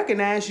you and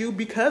recognize you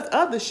because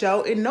of the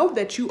show and know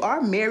that you are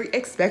married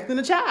expecting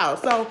a child.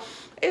 So,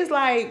 it's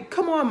like,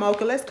 come on,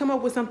 Mocha, let's come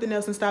up with something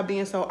else and stop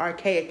being so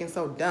archaic and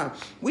so dumb.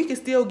 We can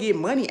still get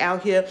money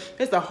out here.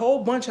 There's a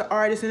whole bunch of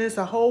artists and there's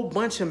a whole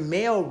bunch of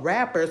male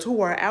rappers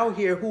who are out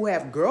here who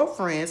have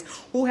girlfriends,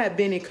 who have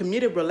been in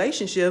committed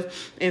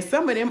relationships, and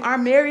some of them are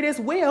married as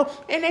well,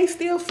 and they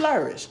still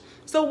flourish.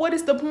 So what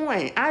is the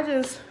point? I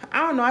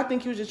don't know. I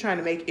think he was just trying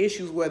to make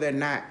issues where they're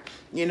not.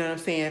 You know what I'm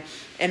saying?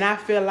 And I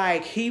feel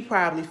like he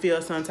probably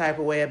feels some type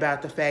of way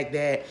about the fact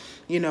that,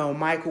 you know,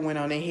 Michael went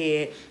on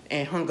ahead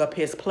and hung up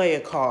his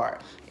player card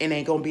and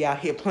ain't gonna be out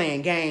here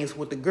playing games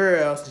with the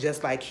girls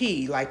just like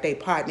they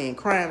partner in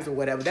crimes or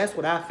whatever. That's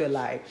what I feel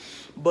like.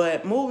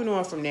 But moving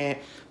on from that,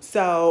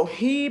 so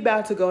he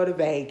about to go to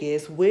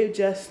Vegas with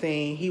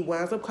Justine. He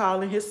winds up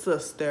calling his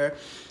sister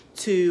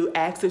to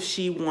ask if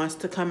she wants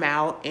to come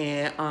out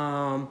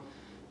and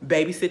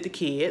babysit the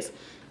kids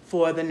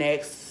for the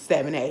next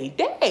 7 to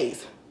 8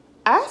 days.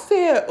 I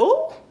said,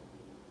 ooh,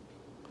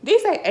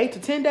 these say 8 to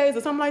 10 days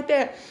or something like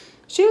that.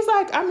 She was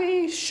like, I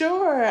mean,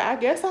 sure, I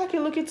guess I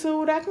can look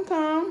into it. I can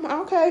come.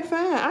 Okay,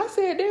 fine. I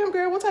said, damn,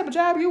 girl, what type of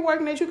job are you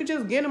working at? You could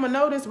just get them a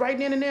notice right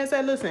then and there and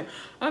say, listen,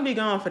 I'm going to be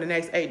gone for the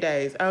next 8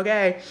 days,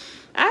 okay?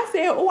 I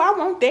said, oh, I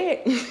want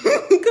that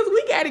because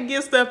we got to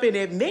get stuff in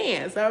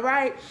advance, all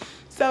right?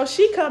 So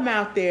she come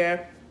out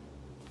there.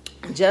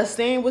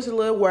 Justine was a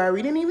little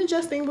worried, and even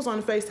Justine was on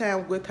the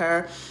FaceTime with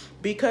her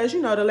because,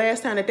 you know, the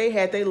last time that they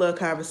had their little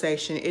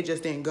conversation, it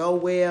just didn't go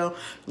well.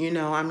 You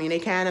know, I mean, they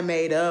kind of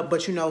made up,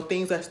 but, you know,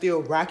 things are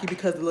still rocky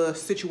because of the little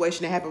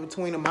situation that happened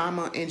between the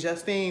mama and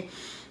Justine.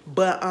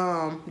 But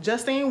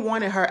Justine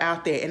wanted her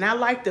out there, and I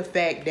like the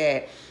fact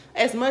that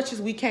as much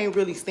as we can't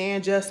really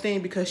stand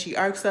Justine because she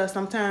irks us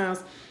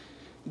sometimes,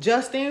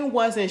 Justine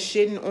wasn't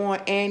shitting on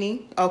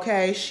Annie,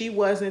 okay? She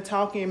wasn't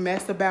talking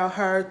mess about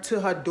her to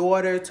her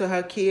daughter, to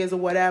her kids or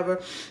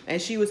whatever. And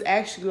she was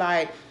actually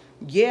like,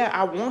 yeah,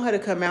 I want her to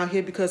come out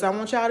here because I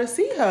want y'all to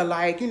see her.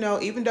 Like, you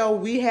know, even though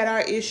we had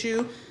our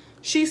issue,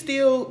 she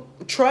still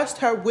trusts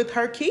her with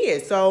her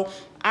kids. So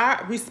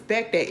I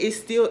respect that.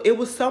 It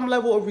was some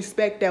level of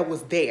respect that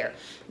was there.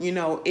 You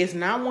know, it's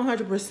not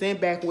 100%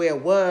 back where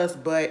it was,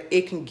 but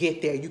it can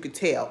get there. You could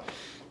tell.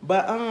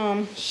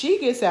 But she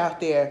gets out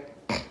there,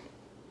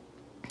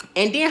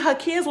 and then her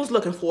kids was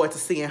looking forward to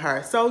seeing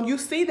her. So you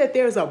see that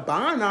there's a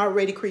bond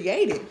already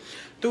created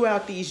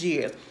throughout these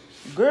years.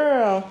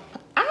 Girl,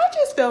 I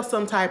just felt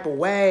some type of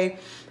way.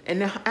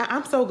 And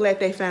I'm so glad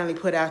they finally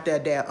put out there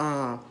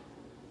that,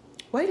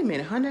 wait a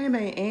minute, her name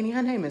ain't Annie,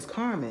 her name is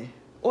Carmen.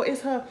 Or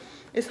is her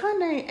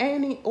name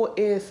Annie, or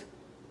is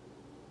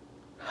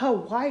her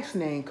wife's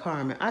name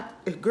Carmen?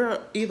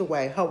 Girl, either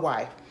way, her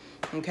wife,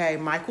 okay,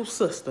 Michael's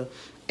sister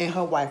and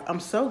her wife.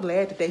 I'm so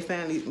glad that they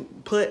finally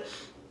put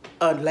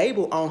a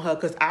label on her,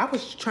 because I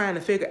was trying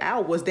to figure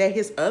out, was that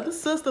his other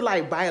sister,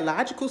 like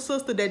biological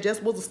sister that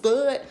just was a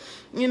stud,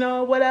 you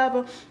know,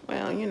 whatever.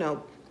 Well, you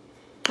know,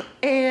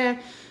 and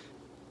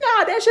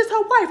no, that's just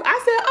her wife.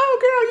 I said, oh,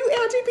 girl, you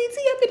LGBT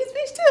up in this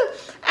bitch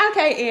too.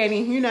 Okay,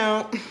 Annie, you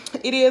know,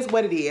 it is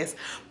what it is.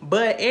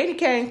 But Annie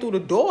came through the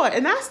door,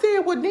 and I said,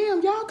 well,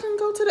 damn, y'all couldn't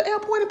go to the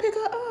airport and pick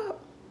her up.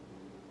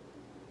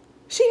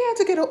 She had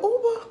to get an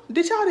Uber.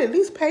 Did y'all at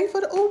least pay for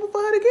the Uber for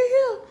her to get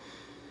here?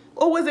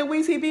 Or was it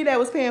WeTV that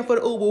was paying for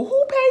the Uber?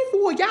 Who paid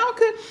for it? Y'all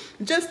could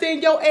just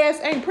saying your ass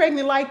ain't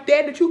pregnant like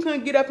that you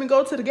couldn't get up and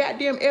go to the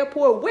goddamn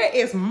airport. Where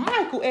is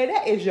Michael? And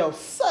that is your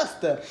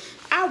sister.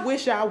 I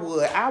wish I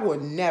would. I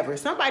would never.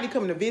 Somebody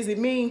come to visit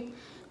me.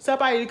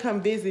 Somebody to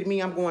come visit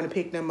me, I'm going to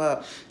pick them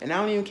up. And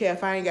I don't even care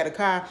if I ain't got a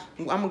car.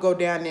 I'm going to go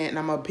down there and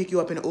I'm going to pick you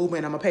up in the Uber,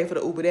 and I'm going to pay for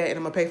the Uber there, and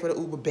I'm going to pay for the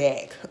Uber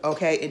back.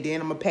 Okay? And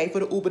then I'm going to pay for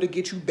the Uber to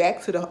get you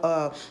back to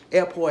the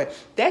airport.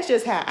 That's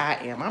just how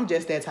I am. I'm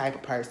just that type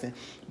of person.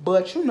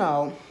 But, you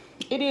know,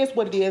 it is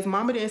what it is.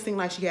 Mama didn't seem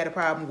like she had a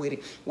problem with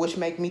it, which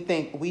make me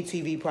think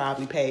WeTV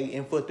probably paid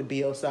and foot the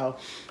bill. So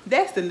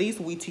that's the least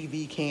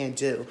WeTV can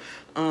do,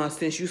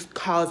 since you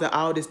causing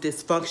all this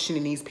dysfunction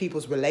in these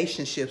people's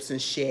relationships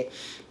and shit.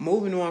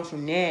 Moving on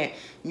from that,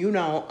 you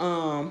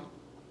know,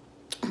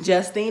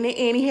 Justine and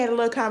Annie had a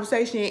little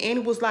conversation, and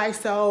Annie was like,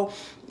 so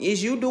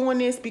is you doing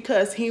this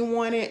because he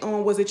wanted,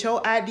 was it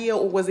your idea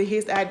or was it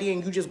his idea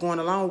and you just going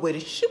along with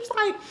it? She was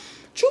like,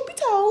 truth be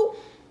told,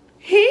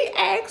 he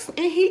asked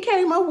and he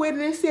came up with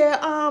it and said,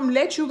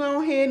 let you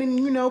go ahead and,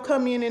 you know,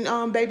 come in and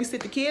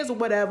babysit the kids or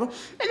whatever. And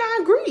I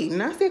agreed.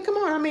 And I said, come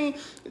on, I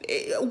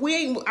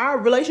mean, our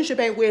relationship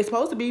ain't where it's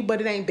supposed to be,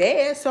 but it ain't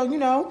bad. So, you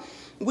know,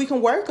 we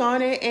can work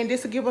on it, and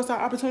this will give us our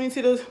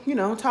opportunity to, you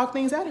know, talk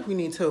things out if we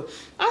need to.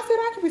 I said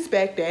I can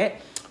respect that.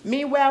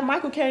 Meanwhile,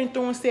 Michael came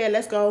through and said,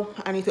 let's go.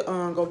 I need to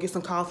go get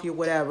some coffee or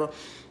whatever.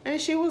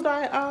 And she was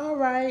like, all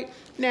right.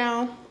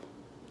 Now,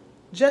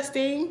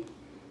 Justine,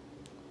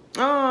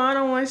 oh, I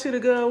don't want you to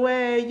go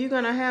away. You're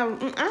going to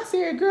have... I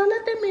said, girl,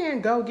 let that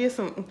man go get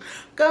some...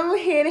 Go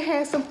ahead and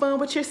have some fun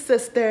with your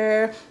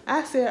sister.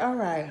 I said, all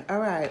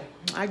right.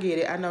 I get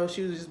it. I know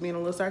she was just being a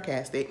little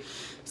sarcastic.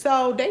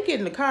 So they get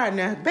in the car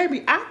now.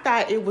 Baby, I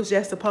thought it was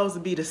just supposed to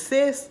be the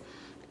sis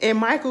and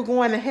Michael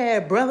going to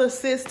have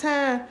brother-sis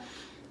time.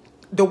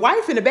 The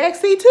wife in the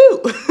backseat,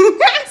 too.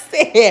 I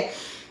said...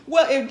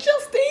 Well, if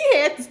Justine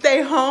had to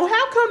stay home,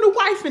 how come the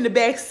wife in the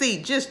back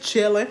seat just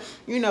chilling?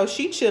 You know,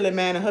 she chilling,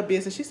 man, in her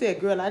business. She said,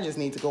 girl, I just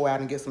need to go out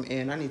and get some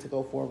air. I need to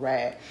go for a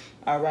ride.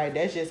 All right,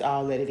 that's just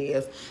all that it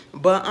is.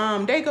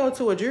 But they go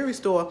to a jewelry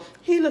store.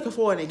 He looking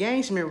for an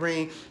engagement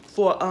ring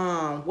for,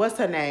 what's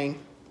her name?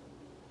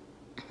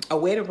 A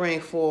wedding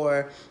ring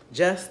for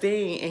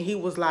Justine. And he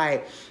was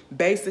like,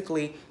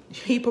 basically,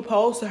 he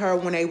proposed to her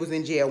when they was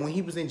in jail, when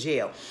he was in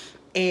jail,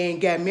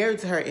 and got married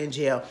to her in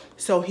jail.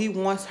 So he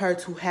wants her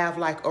to have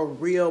like a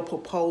real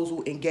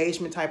proposal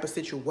engagement type of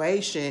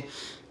situation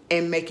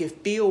and make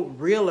it feel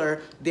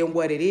realer than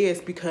what it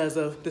is because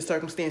of the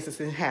circumstances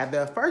and how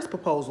the first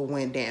proposal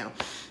went down.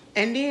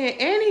 And then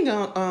Annie,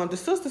 the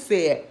sister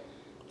said,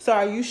 so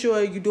are you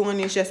sure you're doing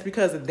this just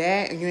because of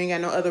that and you ain't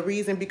got no other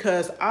reason?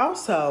 Because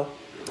also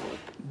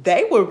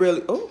they were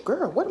really, oh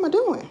girl, what am I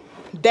doing?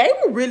 They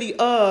were really,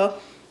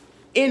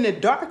 in the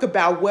dark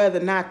about whether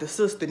or not the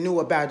sister knew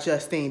about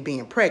Justine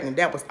being pregnant.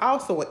 That was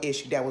also an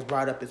issue that was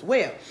brought up as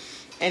well.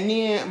 And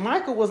then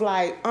Michael was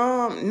like,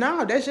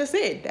 no, that's just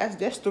it.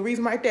 That's the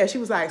reason right there. She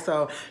was like,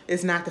 so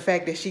it's not the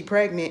fact that she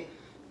pregnant.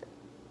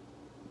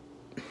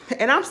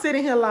 And I'm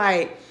sitting here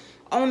like,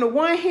 on the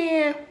one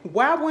hand,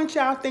 why wouldn't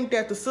y'all think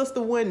that the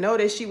sister wouldn't know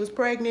that she was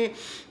pregnant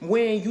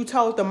when you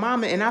told the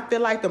mama? And I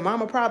feel like the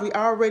mama probably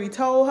already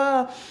told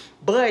her.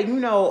 But, you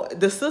know,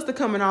 the sister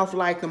coming off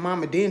like the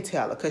mama didn't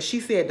tell her. Because she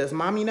said, does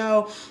mommy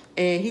know?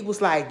 And he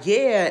was like,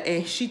 yeah.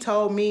 And she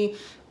told me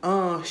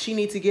she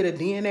needs to get a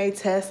DNA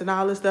test and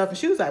all this stuff. And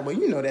she was like, well,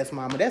 you know that's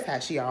mama. That's how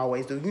she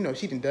always do. You know,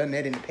 she done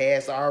that in the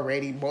past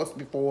already, once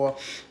before,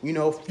 you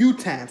know, a few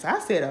times. I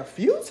said a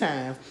few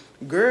times.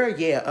 Girl,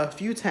 yeah, a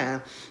few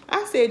times.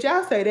 I said,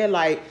 y'all say that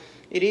like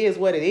it is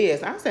what it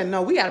is. I said,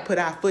 no, we got to put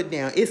our foot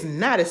down. It's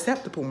not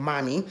acceptable,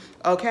 mommy,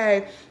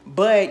 okay?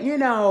 But, you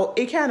know,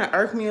 it kind of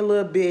irked me a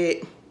little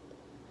bit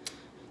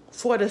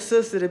for the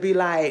sister to be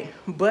like,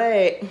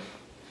 but,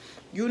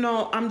 you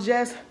know, I'm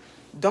just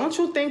don't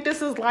you think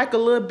this is like a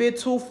little bit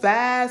too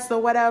fast or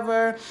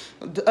whatever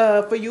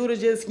for you to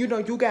just,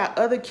 you got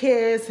other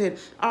kids and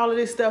all of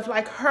this stuff?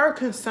 Like, her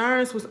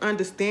concerns was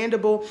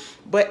understandable,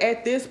 but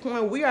at this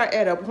point, we are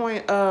at a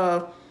point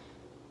of,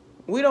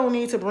 we don't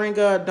need to bring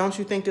up, don't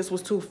you think this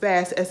was too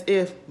fast, as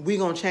if we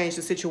gonna change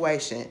the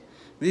situation.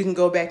 We can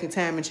go back in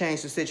time and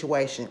change the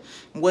situation.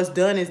 What's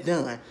done is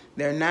done.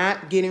 They're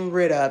not getting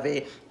rid of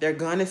it. They're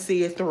going to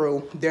see it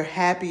through. They're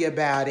happy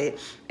about it.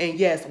 And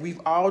yes, we've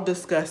all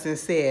discussed and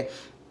said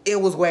it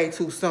was way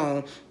too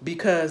soon,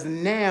 because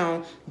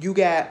now you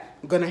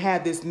gonna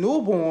have this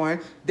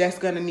newborn that's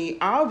gonna need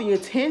all the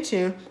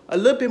attention, a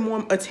little bit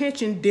more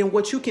attention than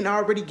what you can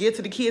already get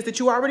to the kids that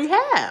you already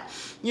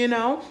have,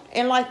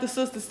 And like the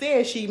sister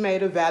said, she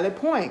made a valid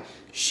point.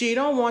 She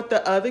don't want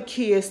the other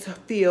kids to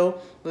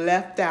feel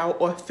left out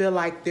or feel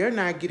like they're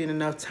not getting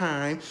enough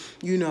time,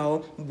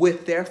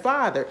 with their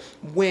father,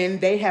 when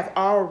they have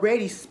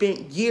already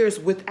spent years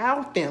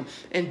without them.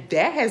 And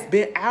that has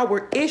been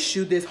our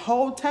issue this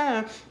whole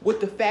time, with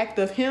the fact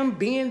of him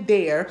being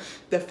there,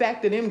 the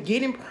fact of them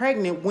getting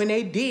pregnant when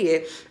they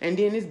did, and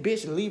then this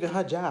bitch leaving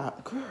her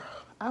job. Girl,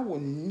 I will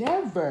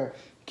never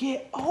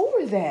get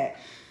over that.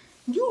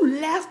 You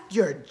left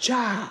your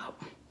job.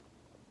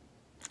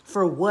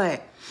 For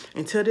what?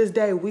 Until this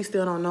day, we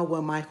still don't know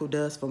what Michael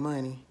does for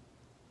money.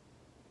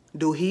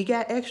 Do he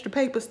got extra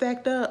paper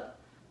stacked up?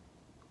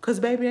 Because,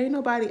 baby, ain't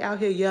nobody out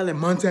here yelling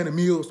Montana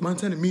Mills,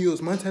 Montana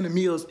Mills, Montana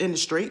Mills in the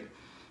street.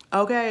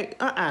 Okay?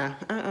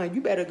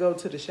 You better go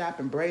to the shop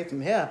and braid some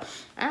hair.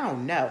 I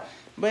don't know.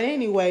 But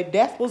anyway,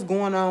 that's what's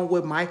going on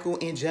with Michael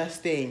and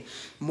Justine.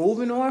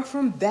 Moving on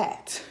from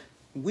that,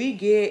 we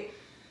get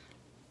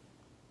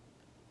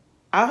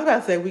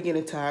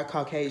into our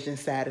Caucasian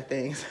side of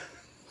things.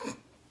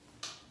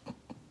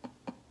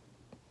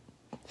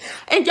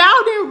 And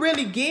y'all didn't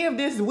really give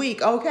this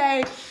week,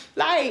 okay?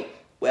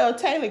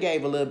 Taylor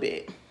gave a little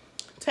bit.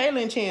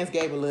 Taylor and Chance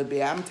gave a little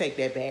bit. I'm going to take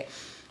that back.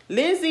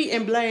 Lindsay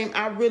and Blame,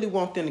 I really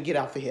want them to get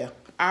off of here.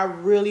 I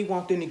really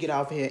want them to get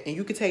off of here. And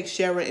you can take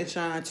Sharon and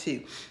Sean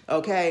too,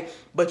 okay?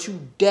 But you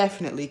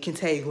definitely can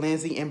take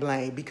Lindsay and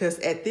Blame, because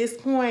at this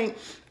point,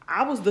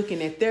 I was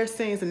looking at their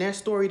scenes and their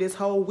story this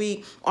whole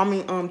week,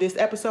 this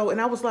episode,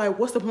 and I was like,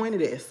 what's the point of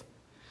this?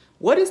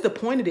 What is the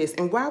point of this?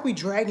 And why are we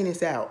dragging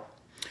this out?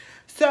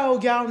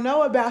 So y'all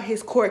know about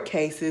his court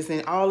cases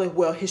and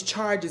his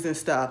charges and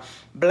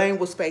stuff. Blaine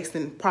was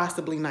facing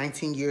possibly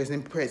 19 years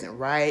in prison,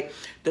 right?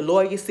 The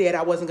lawyer said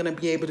I wasn't going to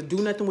be able to do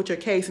nothing with your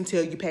case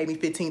until you paid me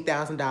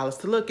 $15,000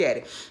 to look at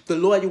it. The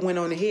lawyer went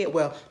on ahead.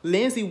 Well,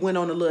 Lindsay went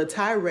on a little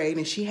tirade,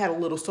 and she had a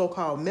little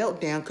so-called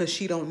meltdown because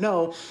she don't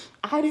know.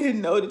 I didn't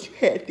know that you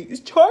had these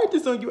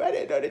charges on you. I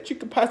didn't know that you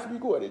could possibly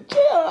go to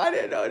jail. I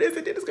didn't know this,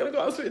 and then it's going to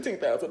cost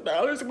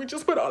 $15,000, and we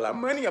just put all our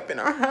money up in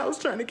our house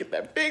trying to get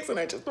that fixed, and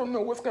I just don't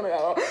know what's going to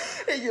happen.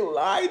 And you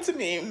lied to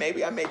me.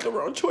 Maybe I made the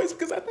wrong choice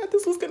because I thought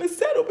this was going to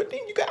settle, but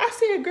then I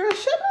said, girl,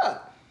 shut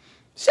up.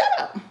 Shut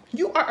up.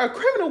 You are a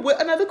criminal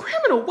with another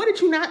criminal. What did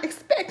you not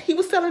expect? He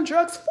was selling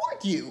drugs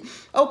for you,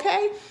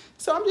 okay?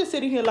 So I'm just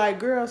sitting here like,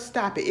 girl,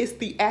 stop it. It's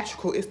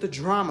theatrical. It's the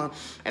drama.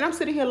 And I'm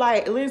sitting here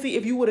like, Lindsay,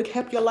 if you would have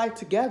kept your life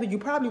together, you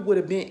probably would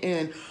have been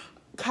in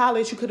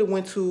college. You could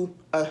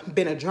have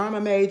been a drama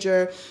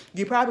major.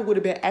 You probably would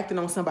have been acting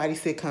on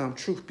somebody's sitcom,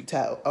 truth be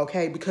told,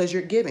 okay? Because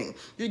you're giving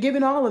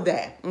all of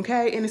that,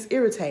 okay? And it's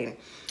irritating.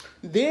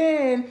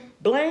 Then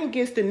Blaine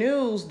gets the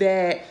news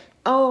that,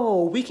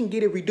 oh, we can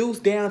get it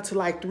reduced down to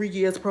like 3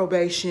 years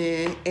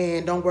probation,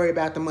 and don't worry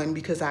about the money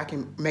because I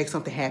can make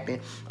something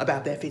happen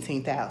about that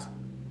 $15,000.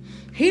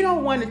 He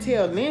don't want to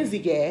tell Lindsay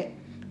yet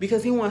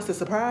because he wants to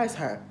surprise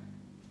her.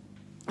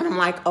 And I'm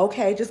like,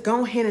 okay, just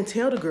go ahead and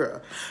tell the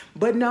girl.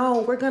 But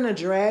no, we're going to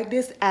drag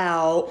this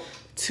out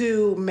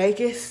to make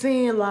it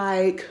seem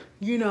like,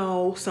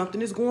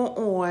 something is going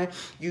on.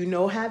 You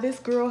know how this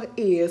girl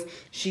is.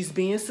 She's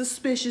being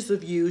suspicious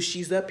of you.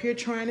 She's up here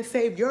trying to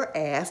save your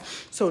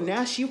ass. So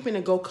now she's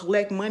finna go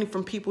collect money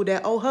from people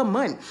that owe her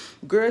money.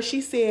 Girl,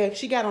 she said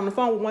she got on the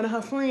phone with one of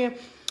her friends.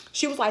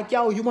 She was like,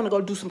 yo, you want to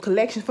go do some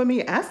collections for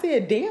me? I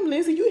said, damn,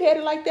 Lindsay, you had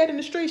it like that in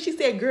the street? She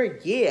said, girl,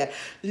 yeah.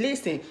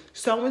 Listen,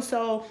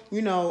 so-and-so,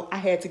 I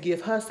had to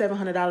give her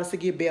 $700 to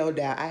get bailed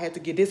out. I had to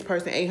give this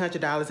person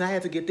 $800. I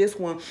had to get this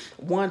one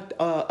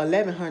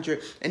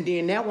 $1,100. And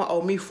then that one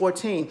owed me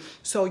 $14.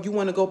 So you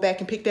want to go back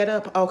and pick that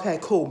up? Okay,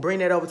 cool. Bring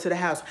that over to the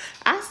house.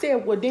 I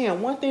said, well,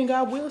 damn, one thing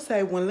I will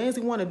say, when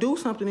Lindsay want to do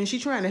something and she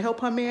trying to help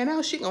her man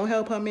out, she going to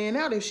help her man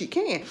out if she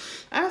can.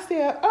 I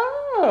said,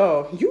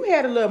 oh, you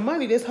had a little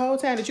money this whole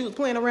time that you was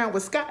playing around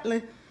with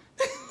Scotland.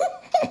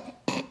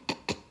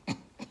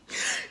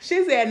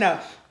 She said, no,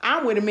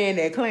 I'm with a man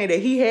that claimed that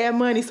he had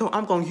money, so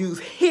I'm going to use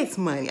his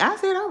money. I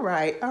said, all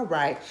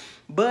right.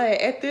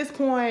 But at this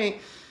point,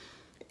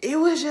 it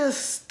was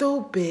just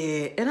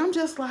stupid. And I'm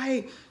just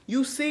like,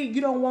 you see,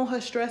 you don't want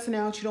her stressing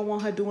out. You don't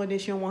want her doing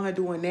this. You don't want her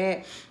doing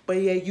that. But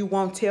yeah, you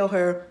won't tell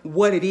her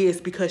what it is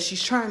because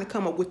she's trying to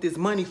come up with this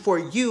money for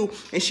you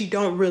and she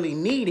don't really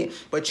need it.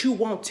 But you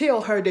won't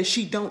tell her that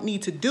she don't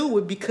need to do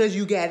it because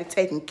you got it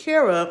taken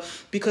care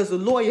of because the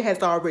lawyer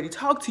has already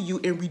talked to you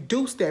and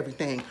reduced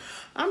everything.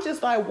 I'm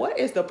just like, what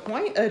is the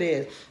point of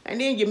this?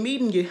 And then you're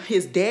meeting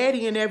his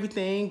daddy and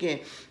everything, and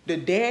the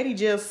daddy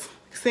just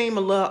seemed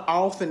a little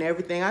off and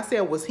everything. I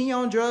said, was he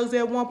on drugs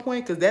at one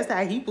point? Because that's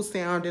how he was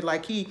sounding,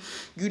 like he,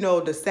 you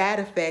know, the side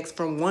effects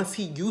from once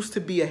he used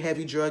to be a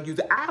heavy drug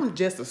user. I'm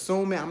just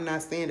assuming, I'm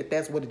not saying that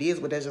that's what it is,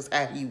 but that's just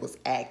how he was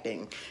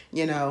acting,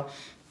 you know.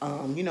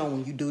 You know,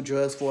 when you do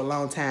drugs for a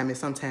long time, and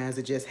sometimes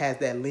it just has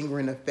that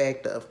lingering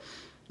effect of,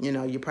 you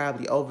know, you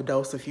probably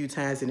overdosed a few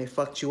times and it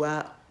fucked you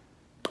up.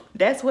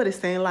 That's what it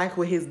seemed like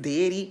with his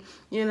daddy,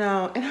 you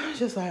know. And I was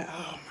just like,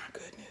 oh my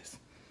goodness.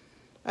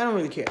 I don't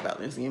really care about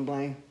Lindsay and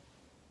Blaine.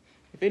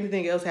 If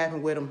anything else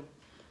happened with him,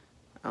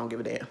 I don't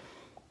give a damn.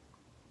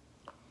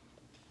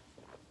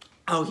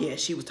 Oh yeah,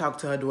 she was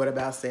talking to her daughter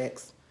about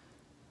sex.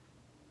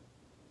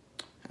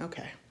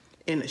 Okay,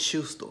 in the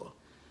shoe store.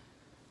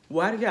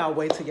 Why did y'all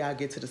wait till y'all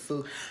get to the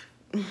shoe?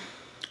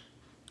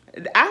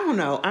 I don't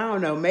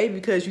know. Maybe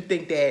because you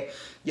think that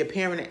your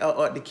parent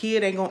or the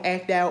kid ain't gonna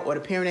act out, or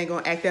the parent ain't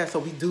gonna act out, so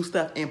we do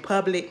stuff in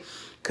public.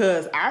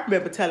 Cause I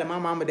remember telling my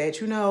mama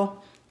that, you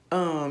know,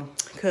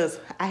 cause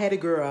I had a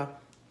girl,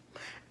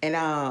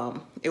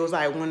 and it was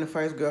like one of the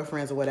first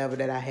girlfriends or whatever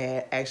that I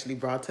had actually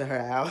brought to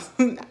her house.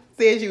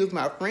 Said she was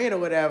my friend or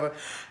whatever,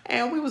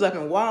 and we was up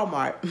in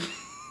Walmart.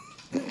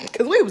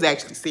 Cause we was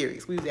actually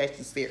serious.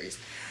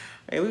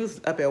 And we was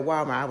up at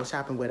Walmart. I was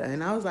shopping with her,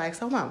 and I was like,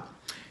 so mom,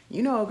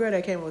 you know a girl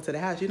that came over to the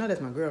house, you know that's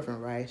my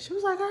girlfriend, right? She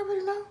was like, I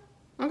already know.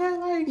 Okay,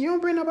 like, you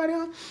don't bring nobody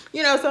home.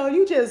 You know, so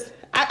you just,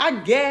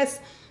 I guess,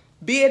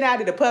 being out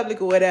in the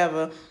public or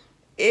whatever,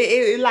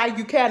 it like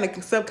you kind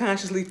of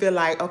subconsciously feel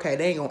like, okay,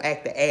 they ain't gonna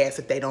act the ass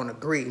if they don't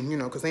agree, you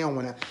know, because they don't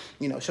want to,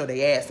 you know, show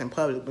their ass in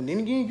public. But then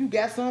again, you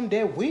got some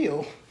that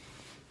will.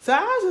 So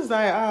I was just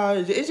like,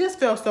 oh, it just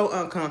felt so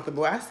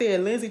uncomfortable. I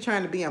said, Lindsay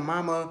trying to be a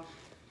mama,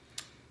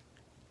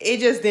 it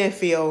just didn't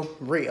feel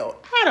real.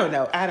 I don't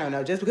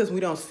know. Just because we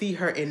don't see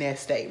her in that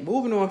state.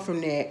 Moving on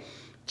from that,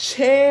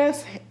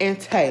 Chaz and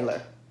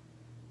Taylor.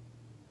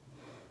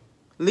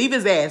 Leave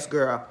his ass,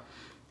 girl.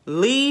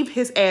 Leave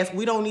his ass.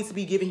 We don't need to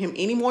be giving him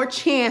any more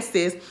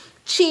chances.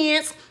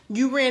 Chance,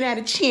 you ran out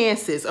of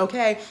chances,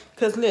 okay?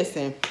 Because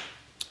listen,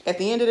 at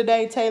the end of the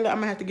day, Taylor, I'm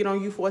going to have to get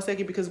on you for a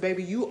second because,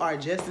 baby, you are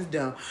just as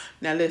dumb.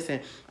 Now,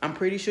 listen, I'm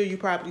pretty sure you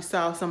probably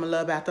saw some of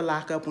Love After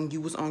Lockup when you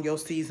was on your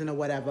season or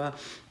whatever,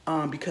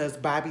 because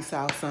Bobby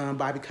saw some.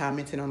 Bobby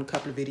commented on a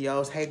couple of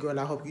videos. Hey, girl,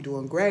 I hope you're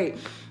doing great.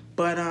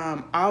 But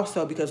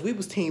also because we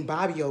was Team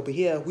Bobby over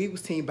here.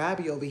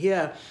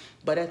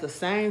 But at the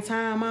same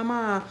time,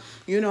 Mama,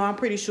 you know, I'm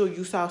pretty sure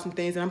you saw some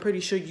things, and I'm pretty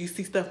sure you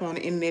see stuff on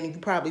the internet, and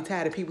you probably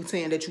tired of people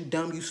saying that you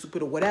dumb, you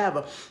stupid, or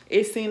whatever.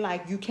 It seemed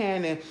like you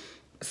kind of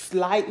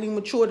slightly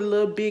matured a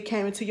little bit,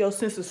 came into your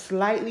senses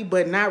slightly,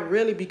 but not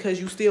really, because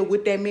you still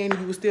with that man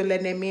and you were still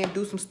letting that man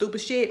do some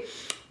stupid shit.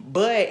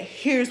 But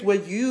here's where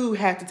you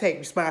have to take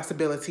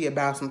responsibility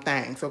about some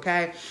things,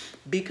 okay?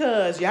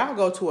 Because y'all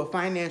go to a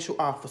financial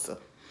officer.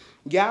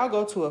 Y'all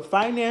go to a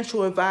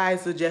financial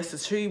advisor just to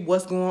see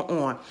what's going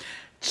on.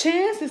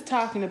 Chance is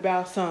talking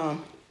about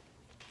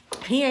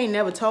he ain't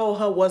never told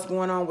her what's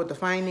going on with the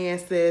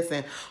finances,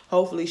 and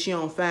hopefully she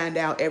don't find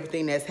out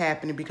everything that's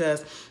happening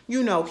because,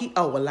 you know, he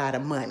owe a lot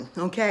of money,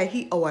 okay?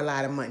 He owe a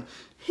lot of money.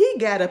 He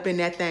got up in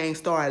that thing,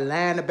 started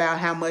lying about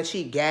how much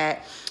he got,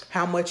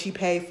 how much he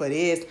paid for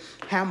this,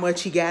 how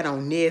much he got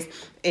on this,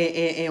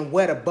 and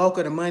where the bulk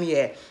of the money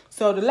at.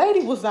 So the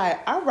lady was like,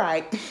 all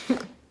right.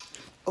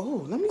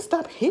 Oh, let me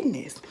stop hitting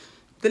this.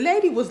 The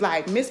lady was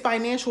like, Miss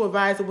Financial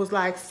Advisor was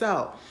like,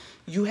 so,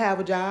 you have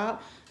a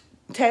job?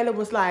 Taylor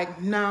was like,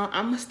 no,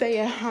 I'm a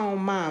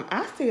stay-at-home mom.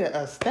 I said,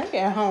 a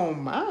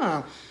stay-at-home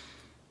mom?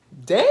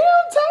 Damn,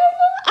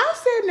 Taylor. I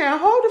said, now,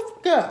 hold the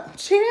fuck up.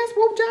 Chance,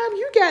 what job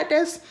you got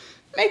that's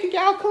making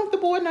y'all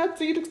comfortable enough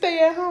for you to stay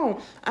at home?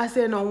 I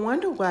said, no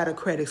wonder why the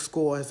credit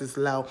scores is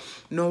low.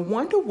 No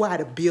wonder why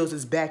the bills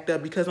is backed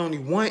up, because only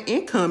one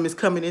income is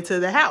coming into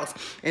the house.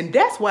 And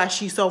that's why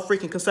she's so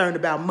freaking concerned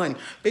about money,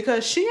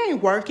 because she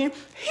ain't working,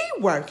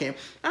 he working.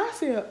 I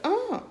said,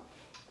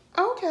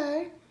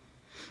 okay.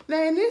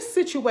 Now, in this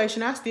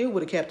situation, I still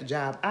would have kept the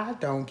job. I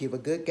don't give a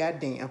good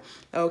goddamn,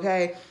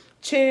 okay?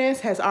 Chance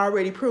has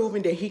already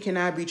proven that he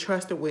cannot be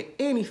trusted with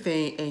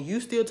anything, and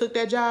you still took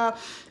that job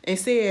and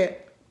said,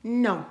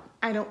 no,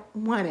 I don't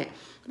want it.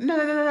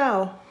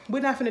 No.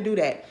 We're not finna do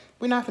that.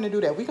 We're not finna do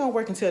that. We're gonna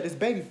work until this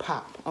baby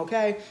pop,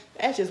 okay?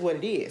 That's just what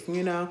it is,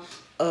 you know?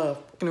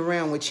 Fucking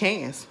around with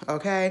Chance,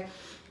 okay?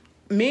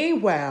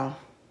 Meanwhile,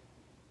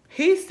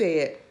 he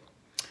said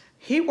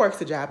he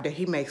works a job that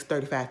he makes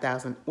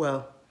 $35,000.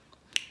 Well,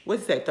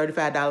 what's that?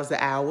 $35 an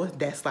hour.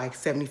 That's like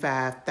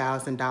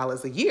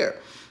 $75,000 a year.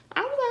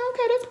 I was like,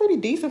 okay, that's pretty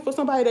decent for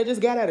somebody that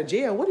just got out of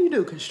jail. What do you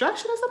do?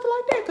 Construction or something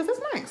like that? Because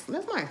that's nice.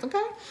 That's nice,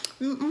 okay?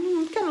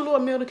 Kind of lower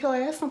middle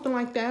class, something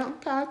like that.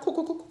 Okay,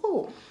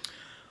 cool.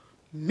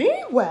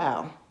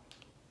 Meanwhile,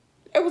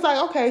 it was like,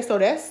 okay, so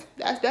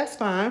that's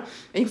fine. And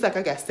he was like,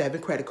 I got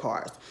 7 credit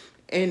cards.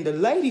 And the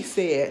lady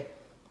said,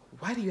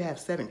 why do you have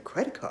 7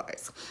 credit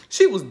cards?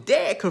 She was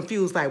dead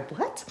confused, like,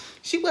 what?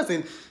 She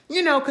wasn't,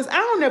 you know, because I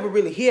don't ever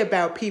really hear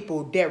about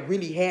people that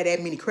really had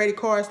that many credit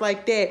cards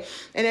like that.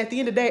 And at the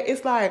end of the day,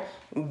 it's like,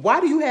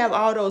 why do you have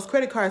all those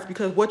credit cards?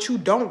 Because what you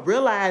don't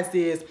realize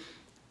is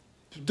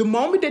the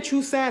moment that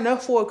you sign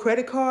up for a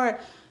credit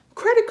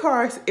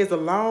cards is a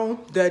loan.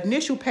 The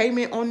initial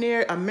payment on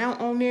there,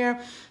 amount on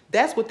there,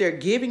 that's what they're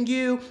giving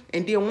you.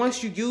 And then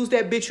once you use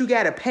that bitch, you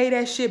got to pay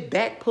that shit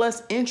back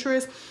plus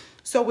interest.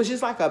 So it's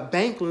just like a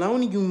bank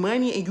loaning you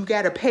money and you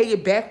got to pay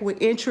it back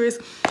with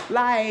interest.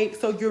 Like,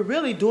 so you're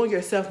really doing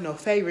yourself no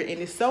favor. And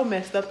it's so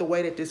messed up the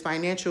way that this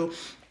financial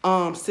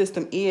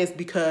system is,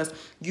 because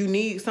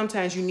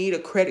sometimes you need a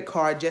credit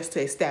card just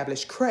to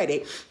establish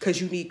credit, because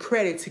you need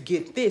credit to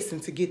get this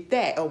and to get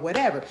that or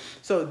whatever.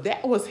 So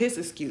that was his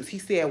excuse. He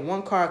said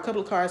a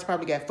couple of cards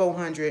probably got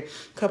 400, a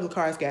couple of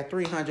cards got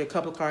 300, a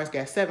couple of cards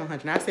got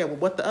 700. And I said, well,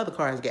 what the other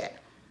cards got?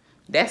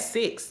 That's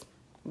 6.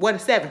 What a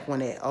 7th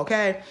one at,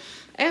 okay?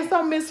 And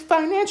so Miss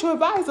Financial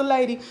Advisor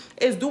lady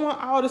is doing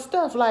all the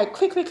stuff like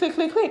click, click, click,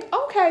 click, click.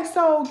 Okay,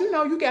 so, you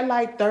know, you got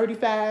like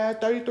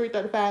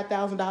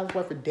 $35,000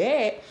 worth of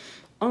debt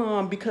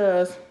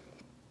because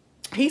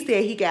he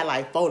said he got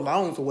like 4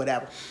 loans or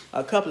whatever,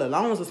 a couple of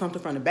loans or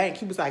something from the bank.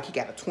 He was like, he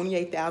got a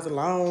 $28,000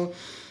 loan,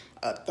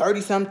 a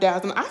 30-something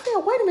thousand. I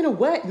said, wait a minute,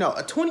 what? No,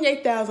 a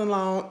 $28,000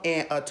 loan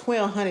and a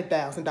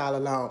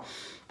 $1,200,000 loan.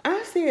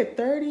 I said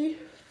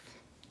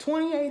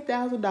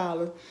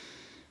 $28,000.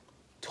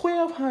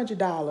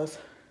 $1,200.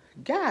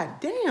 God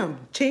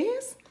damn,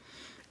 Chance.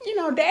 You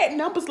know, that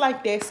numbers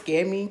like that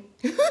scare me.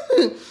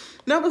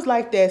 Numbers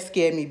like that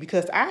scare me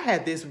because I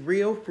have this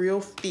real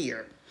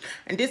fear.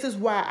 And this is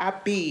why I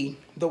be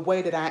the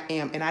way that I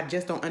am. And I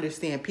just don't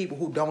understand people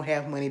who don't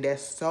have money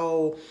that's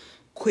so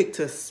quick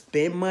to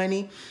spend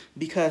money,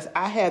 because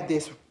I have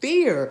this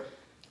fear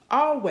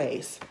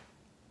always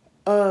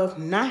of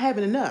not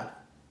having enough.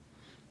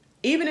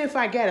 Even if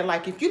I get it,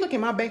 like if you look at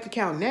my bank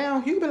account now,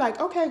 you can be like,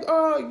 okay,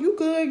 you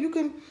good, you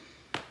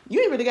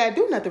ain't really gotta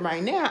do nothing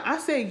right now. I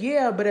said,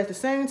 yeah, but at the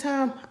same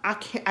time, I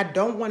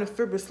don't want to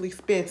frivolously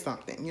spend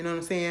something. You know what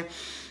I'm saying?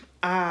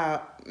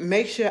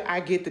 Make sure I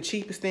get the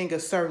cheapest thing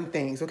of certain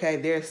things. Okay,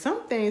 there's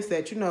some things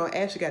that, you know,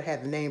 actually gotta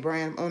have the name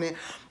brand on it,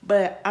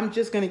 but I'm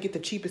just gonna get the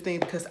cheapest thing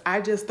because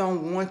I just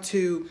don't want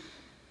to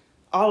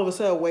all of a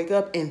sudden wake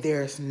up and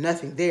there's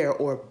nothing there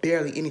or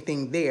barely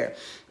anything there.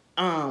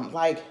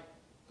 Like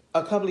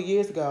a couple of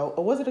years ago,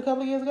 or was it a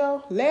couple of years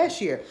ago? Last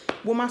year,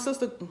 when my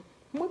sister,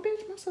 what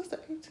bitch, my sister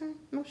 18?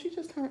 No, she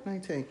just turned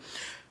 19.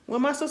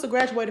 When my sister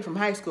graduated from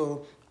high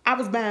school, I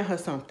was buying her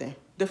something.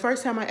 The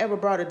first time I ever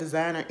brought a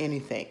designer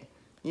anything,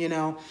 you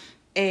know?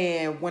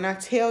 And when I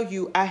tell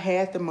you I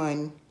had the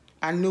money,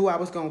 I knew I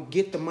was going to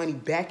get the money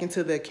back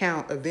into the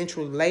account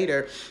eventually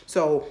later.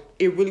 So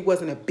it really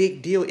wasn't a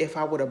big deal if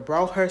I would have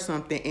brought her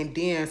something and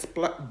then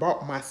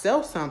bought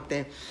myself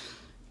something.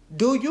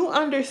 Do you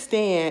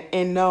understand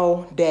and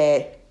know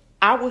that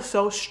I was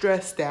so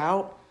stressed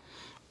out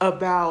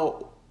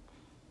about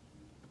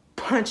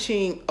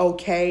punching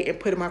okay and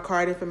putting my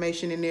card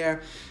information in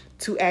there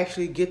to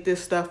actually get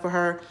this stuff for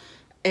her,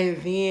 and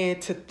then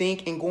to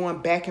think and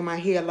going back in my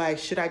head like,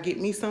 should I get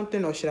me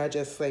something or should I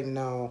just say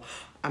no?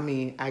 I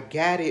mean, I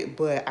got it,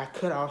 but I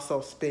could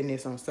also spend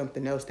this on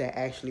something else that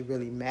actually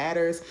really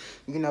matters.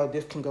 You know,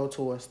 this can go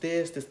towards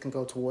this can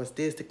go towards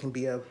this, it can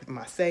be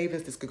my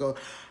savings, this could go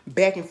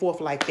back and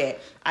forth like that.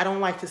 I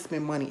don't like to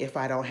spend money if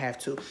I don't have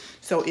to.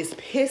 So it's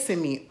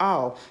pissing me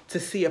off to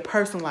see a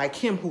person like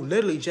him who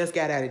literally just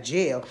got out of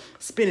jail,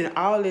 spending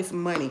all this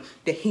money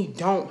that he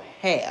don't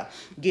have,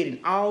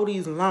 getting all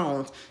these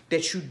loans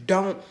that you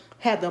don't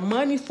have the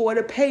money for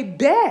to pay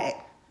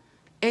back.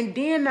 And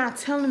then not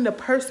telling the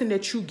person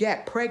that you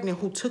got pregnant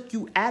who took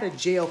you out of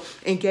jail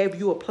and gave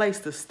you a place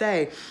to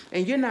stay.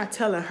 And you're not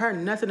telling her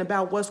nothing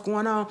about what's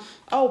going on.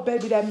 Oh,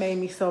 baby, that made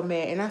me so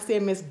mad. And I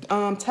said, Miss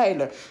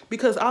Taylor,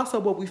 because also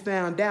what we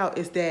found out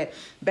is that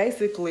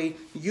basically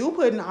you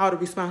putting all the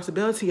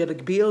responsibility of the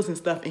bills and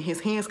stuff in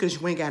his hands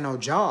because you ain't got no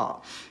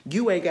job.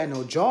 You ain't got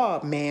no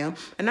job, ma'am.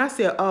 And I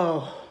said,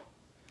 oh,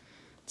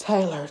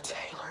 Taylor.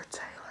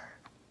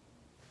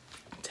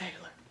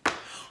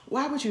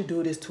 Why would you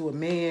do this to a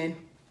man?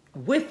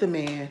 With the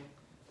man,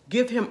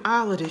 give him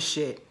all of this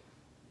shit.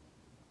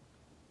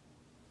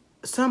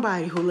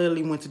 Somebody who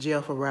literally went to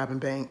jail for robbing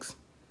banks,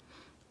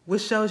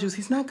 which shows you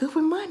he's not good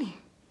with money.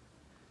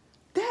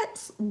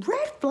 That's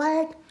red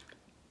flag,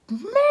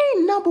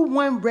 main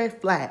 #1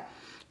 red flag.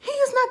 He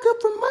is not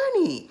good for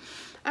money.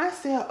 I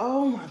said,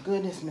 oh my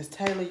goodness, Miss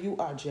Taylor, you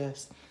are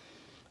just,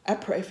 I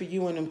pray for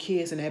you and them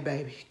kids and that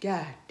baby.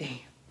 God damn.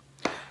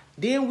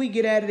 Then we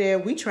get out of there,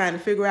 we trying to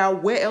figure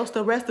out where else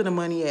the rest of the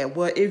money at.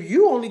 Well, if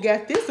you only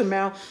got this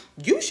amount,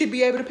 you should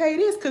be able to pay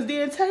this. Because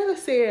then Taylor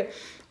said,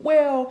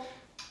 well,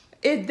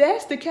 if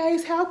that's the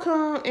case, how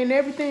come and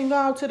everything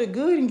gone to the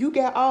good and you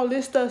got all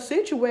this stuff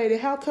situated,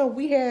 how come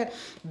we had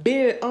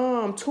been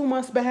 2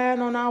 months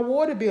behind on our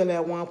water bill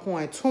at one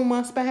point, 2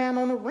 months behind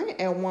on the rent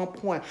at one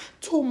point,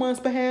 2 months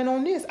behind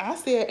on this? I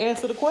said,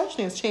 answer the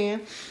questions,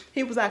 Chan.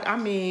 He was like, I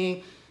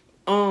mean,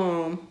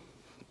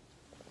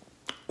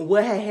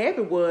 what had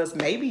happened was,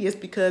 maybe it's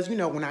because, you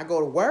know, when I go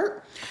to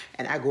work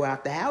and I go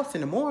out the house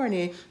in the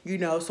morning, you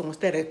know, so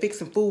instead of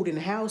fixing food in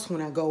the house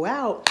when I go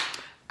out,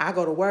 I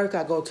go to work,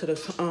 I go to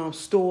the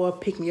store,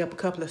 pick me up a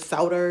couple of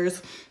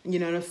sodas, you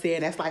know what I'm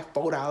saying? That's like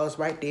 $4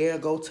 right there.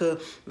 Go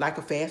to like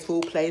a fast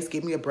food place,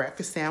 give me a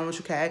breakfast sandwich,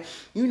 okay?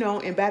 You know,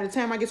 and by the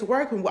time I get to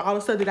work and all the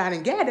stuff that I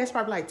didn't get, that's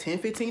probably like $10,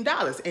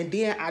 $15. And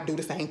then I do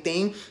the same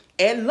thing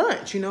at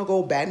lunch, you know,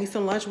 go buy me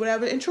some lunch,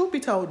 whatever. And truth be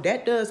told,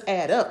 that does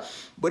add up.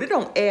 But it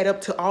don't add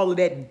up to all of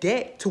that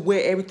debt to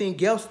where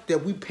everything else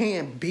that we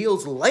paying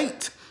bills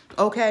late,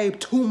 okay?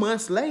 2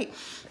 months late.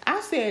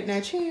 I said, now,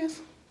 Chance,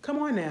 come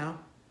on now.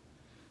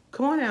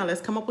 Come on now,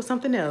 let's come up with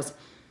something else.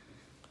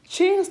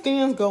 Chance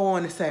then go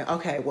on to say,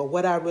 okay, well,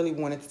 what I really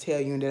wanted to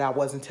tell you and that I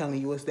wasn't telling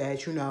you is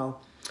that, you know,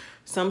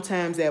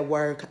 sometimes at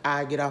work,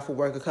 I get off of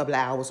work a couple of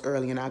hours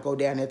early and I go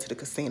down there to the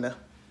casino.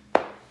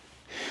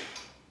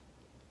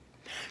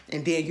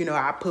 And then, you know,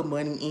 I put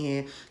money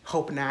in,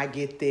 hoping I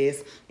get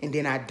this, and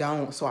then I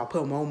don't, so I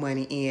put more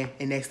money in,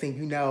 and next thing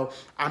you know,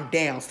 I'm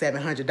down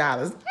 $700.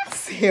 I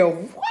said,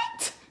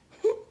 what?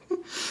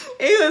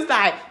 It was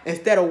like,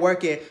 instead of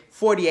working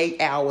 48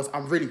 hours,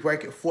 I'm really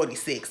working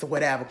 46 or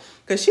whatever.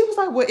 Because she was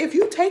like, well, if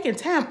you taking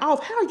time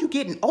off, how are you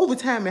getting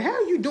overtime and how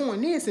are you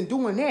doing this and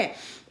doing that?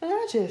 And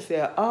I just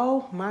said,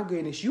 oh my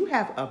goodness, you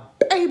have a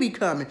baby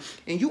coming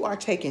and you are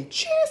taking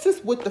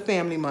chances with the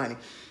family money.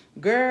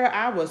 Girl,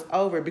 I was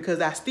over it because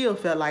I still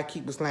felt like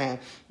he was lying.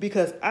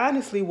 Because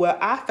honestly, what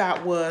I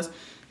thought was,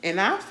 and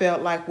I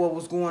felt like what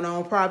was going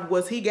on probably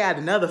was he got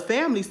another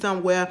family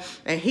somewhere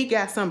and he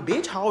got some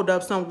bitch hauled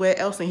up somewhere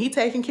else and he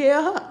taking care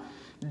of her.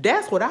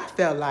 That's what I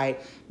felt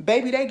like.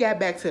 Baby, they got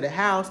back to the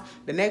house.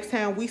 The next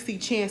time we see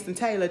Chance and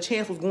Taylor,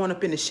 Chance was going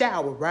up in the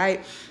shower,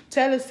 right?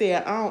 Taylor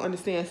said, I don't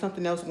understand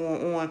something else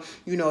going on.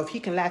 You know, if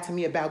he can lie to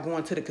me about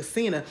going to the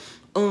casino,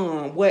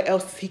 what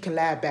else he can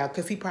lie about?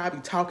 Because he probably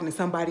talking to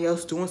somebody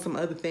else, doing some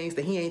other things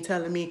that he ain't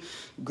telling me.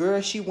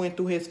 Girl, she went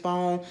through his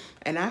phone.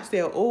 And I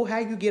said, oh, how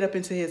you get up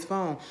into his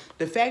phone?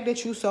 The fact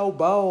that you so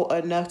bold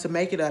enough to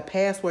make it a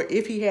password,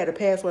 if he had a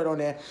password on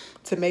there,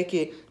 to make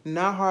it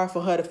not hard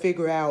for her to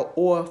figure out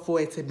or for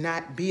it to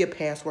not be a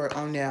password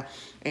on there.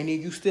 And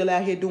then you still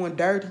out here doing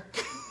dirty.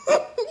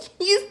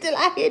 You still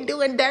out here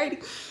doing dirty.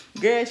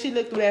 Girl, she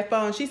looked through that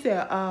phone. She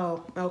said,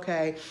 oh,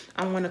 okay,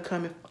 I want to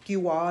come and fuck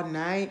you all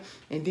night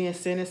and then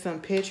sending some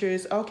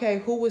pictures. Okay,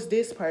 who was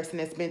this person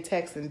that's been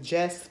texting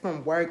just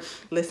from work?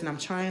 Listen, I'm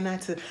trying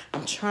not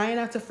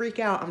to freak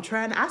out.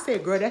 I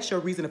said, girl, that's your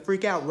reason to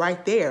freak out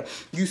right there.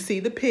 You see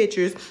the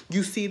pictures,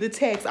 you see the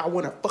text. I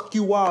want to fuck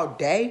you all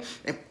day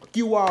and fuck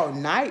you all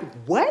night.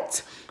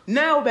 What?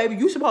 No, baby,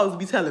 you supposed to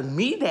be telling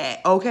me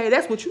that, okay?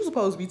 That's what you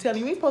supposed to be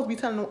telling. You ain't supposed to be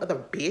telling no other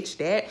bitch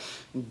that.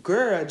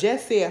 Girl,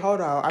 just said,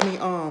 hold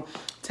on.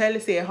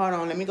 Taylor said, hold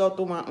on, let me go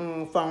through my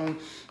phone,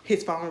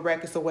 his phone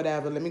records or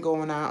whatever. Let me go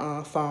on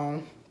our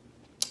phone,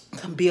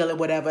 bill or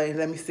whatever, and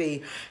let me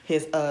see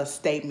his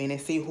statement and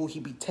see who he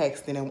be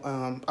texting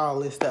and all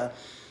this stuff.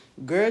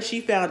 Girl, she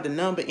found the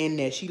number in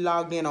there. She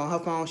logged in on her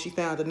phone. She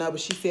found the number.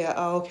 She said,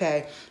 oh,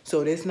 okay.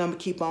 So this number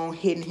keep on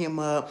hitting him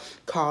up,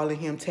 calling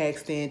him,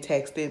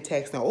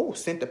 texting. Oh,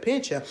 sent the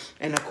picture.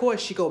 And, of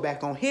course, she go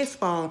back on his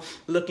phone,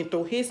 looking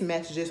through his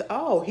messages.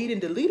 Oh, he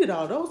didn't deleted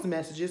all those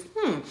messages.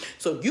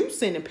 So you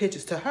sending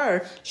pictures to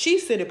her. She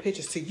sending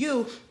pictures to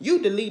you.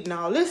 You deleting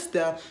all this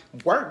stuff.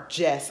 Work,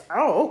 Jess.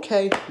 Oh,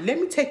 okay.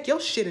 Let me take your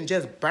shit and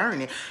just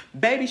burn it.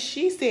 Baby,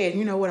 she said,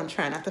 you know what? I'm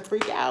trying not to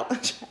freak out.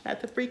 I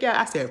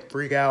said,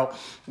 freak out.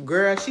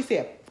 Girl, she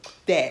said,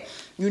 that,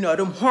 you know,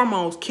 them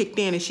hormones kicked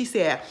in and she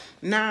said,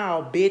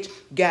 nah, bitch,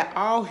 got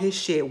all his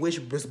shit, which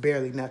was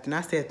barely nothing. I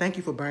said, thank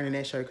you for burning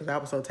that shirt because I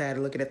was so tired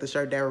of looking at the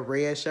shirt, that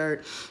red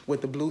shirt with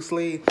the blue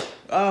sleeve.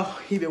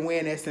 Oh, he been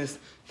wearing that since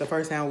the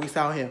first time we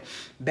saw him.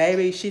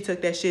 Baby, she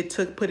took that shit,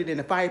 put it in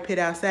the fire pit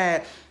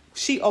outside.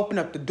 She opened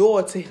up the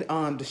door to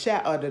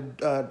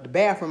the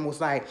bathroom,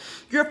 was like,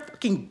 you're a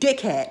fucking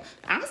dickhead.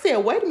 I said,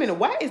 wait a minute,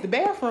 why is the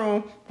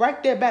bathroom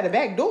right there by the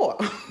back door?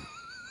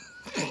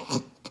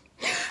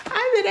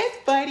 I said, that's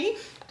funny.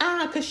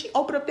 Because she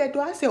opened up that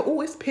door. I said,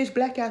 oh, it's pitch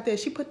black out there.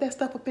 She put that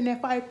stuff up in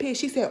that fire pit.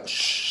 She said,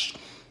 shh.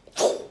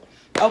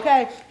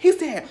 Okay. He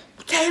said,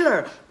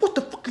 Taylor, what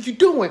the fuck are you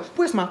doing?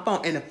 Where's my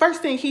phone? And the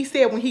first thing he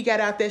said when he got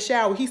out that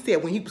shower, he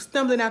said, when he was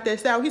stumbling out that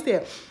shower, he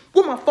said,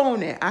 where my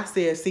phone at? I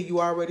said, see, you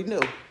already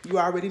knew. You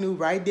already knew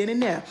right then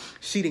and there.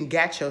 She done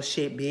got your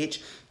shit,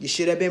 bitch. You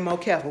should have been more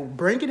careful.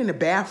 Bring it in the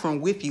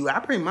bathroom with you. I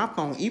bring my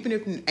phone. Even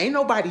if ain't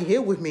nobody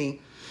here with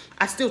me,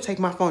 I still take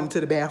my phone into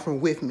the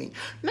bathroom with me.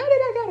 Not that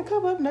I gotta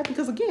cover up nothing,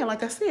 because again,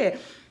 like I said,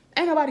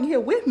 ain't nobody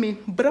here with me,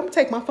 but I'm gonna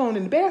take my phone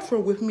in the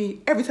bathroom with me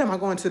every time I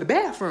go into the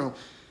bathroom.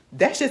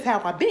 That's just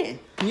how I've been,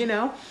 you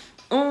know?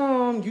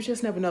 You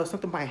just never know.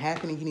 Something might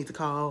happen and you need to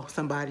call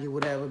somebody or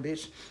whatever,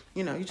 bitch.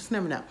 You know, you just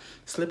never know.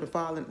 Slip and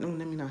fall. Let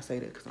me not say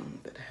that because I don't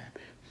want that to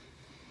happen.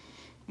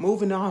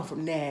 Moving on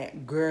from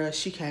that, girl,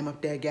 she came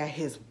up there, got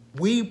his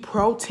whey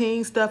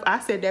protein stuff. I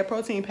said that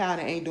protein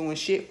powder ain't doing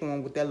shit for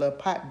him with that little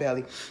pot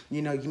belly.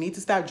 You know, you need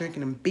to stop drinking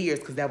them beers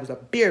because that was a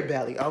beer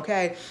belly,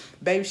 okay?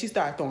 Baby, she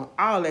started throwing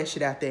all that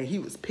shit out there. He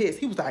was pissed.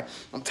 He was like,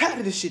 I'm tired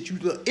of this shit, you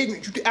little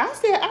ignorant. I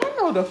said, I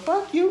know the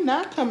fuck you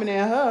not coming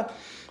at her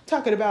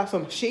talking about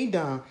some she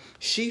done.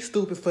 She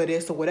stupid for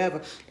this or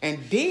whatever. And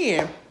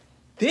then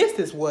this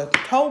is what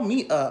told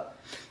me up.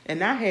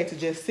 And I had to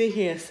just sit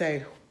here and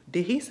say,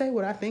 did he say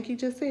what I think he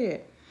just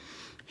said?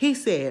 He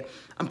said,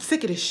 I'm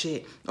sick of this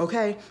shit,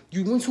 okay?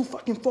 You went too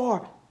fucking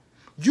far.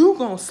 You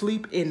gonna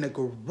sleep in the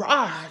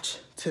garage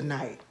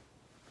tonight.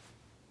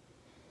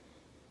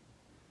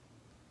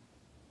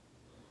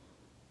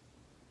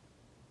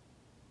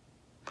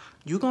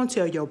 You gonna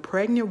tell your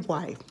pregnant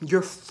wife,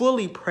 your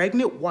fully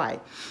pregnant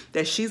wife,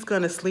 that she's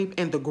gonna sleep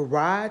in the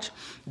garage?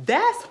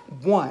 That's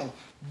one.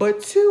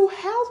 But two,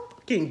 how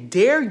fucking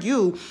dare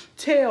you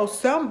tell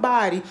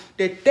somebody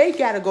that they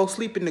gotta go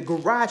sleep in the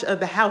garage of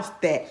the house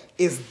that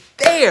is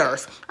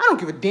theirs? I don't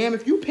give a damn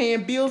if you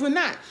paying bills or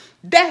not.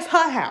 That's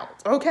her house,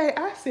 okay?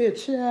 I said,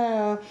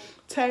 child,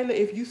 Taylor,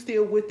 if you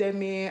still with that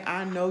man,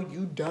 I know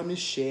you dumb as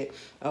shit,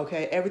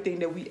 okay? Everything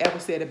that we ever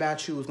said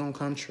about you is gonna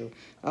come true,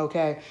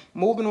 okay?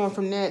 Moving on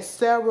from that,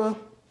 Sarah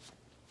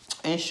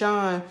and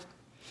Sean,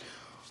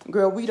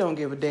 girl, we don't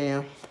give a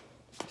damn.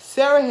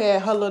 Sarah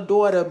had her little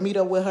daughter meet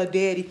up with her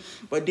daddy,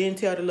 but didn't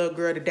tell the little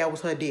girl that that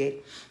was her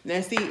daddy.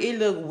 Now, see, it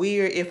looked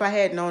weird. If I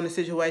had known the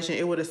situation,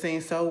 it would have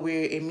seemed so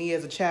weird. And me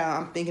as a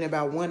child, I'm thinking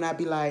about one, I'd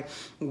be like,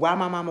 why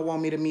my mama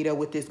want me to meet up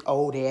with this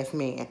old-ass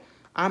man?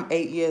 I'm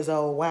 8 years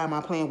old. Why am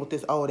I playing with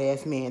this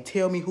old-ass man?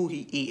 Tell me who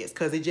he is.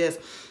 Because it just,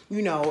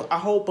 you know, a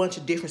whole bunch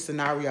of different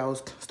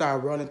scenarios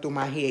start running through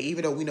my head,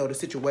 even though we know the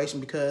situation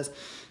because,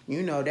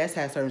 you know, that's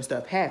how certain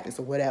stuff happens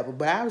or whatever.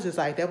 But I was just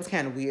like, that was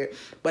kind of weird.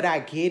 But I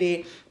get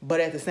it. But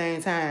at the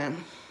same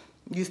time,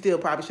 you still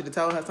probably should have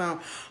told her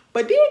something.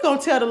 But then you're going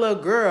to tell the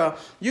little girl,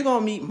 you're going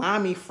to meet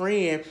mommy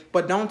friend,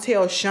 but don't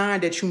tell Sean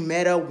that you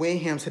met up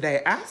with him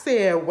today. I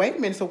said, wait a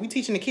minute, so we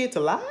teaching the kid to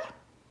lie?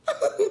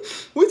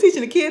 We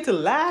teaching the kid to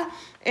lie?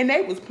 And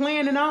they was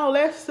playing and all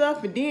that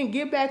stuff and then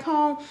get back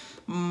home.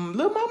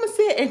 Little mama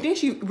said, and then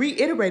she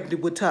reiterated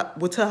it with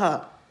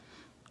her.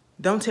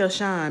 Don't tell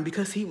Sean,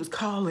 because he was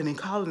calling and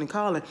calling and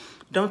calling.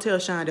 Don't tell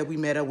Sean that we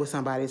met up with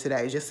somebody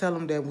today. Just tell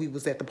him that we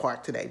was at the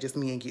park today, just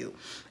me and you.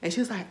 And she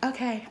was like,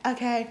 okay,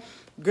 okay.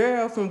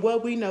 Girl, from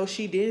what we know,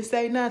 she didn't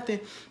say nothing.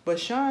 But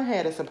Sean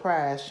had a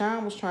surprise.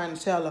 Sean was trying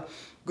to tell her,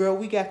 girl,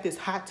 we got this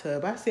hot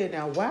tub. I said,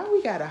 now, why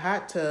we got a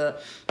hot tub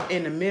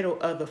in the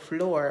middle of the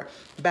floor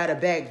by the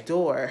back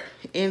door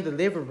in the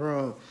living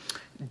room?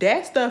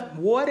 That stuff,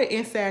 water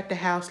inside the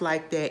house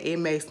like that, it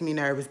makes me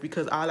nervous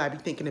because all I be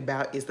thinking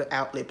about is the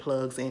outlet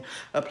plugs and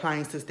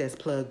appliances that's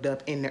plugged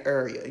up in the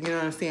area. You know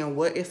what I'm saying?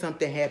 What if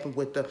something happened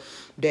with that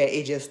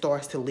it just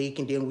starts to leak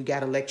and then we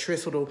got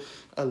electrical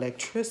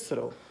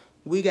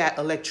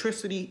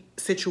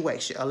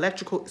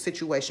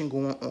situation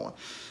going on.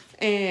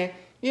 And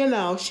you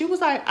know, she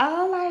was like,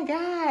 oh my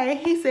God.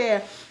 He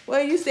said,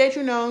 well, you said,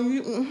 you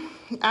know,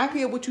 I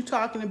hear what you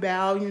talking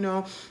about, you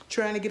know,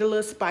 trying to get a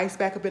little spice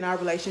back up in our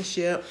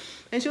relationship.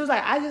 And she was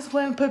like, I just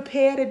wasn't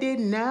prepared. I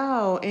didn't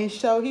know. And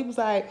so he was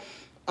like,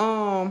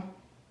 I'm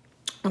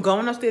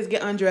going upstairs,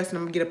 get undressed, and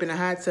I'm going to get up in the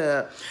hot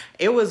tub.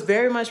 It was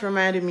very much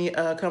reminded me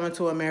of Coming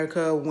to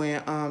America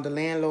when the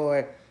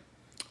landlord,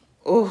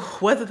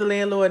 was it the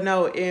landlord?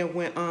 No, and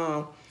when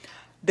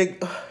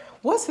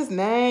what's his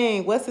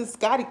name? What's his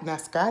Scotty?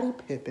 Not Scotty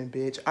Pippen,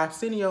 bitch.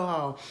 Arsenio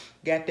Hall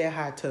got that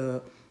hot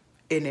tub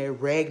in that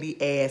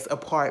raggedy ass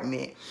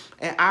apartment.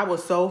 And I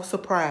was so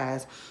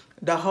surprised.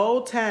 The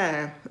whole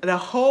time,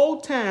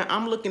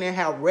 I'm looking at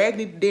how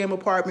raggedy the damn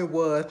apartment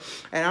was.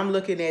 And I'm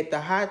looking at the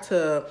hot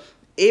tub.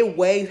 It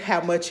weighs how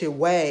much it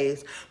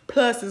weighs.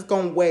 Plus, it's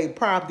going to weigh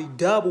probably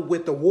double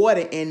with the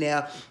water in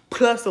there.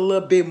 Plus, a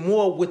little bit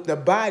more with the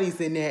bodies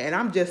in there. And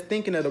I'm just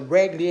thinking of the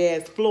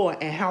raggedy-ass floor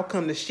and how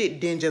come the shit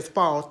didn't just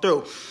fall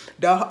through.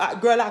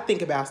 Girl, I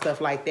think about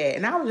stuff like that.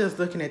 And I was just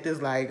looking at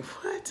this like,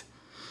 what?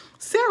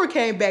 Sarah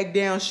came back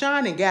down.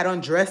 Sean and got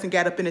undressed and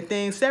got up in the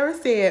thing. Sarah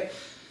said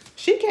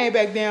she came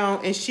back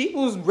down and she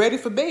was ready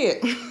for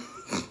bed.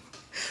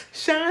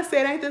 Sean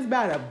said, ain't this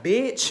about a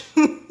bitch?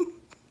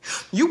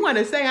 You want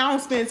to say I don't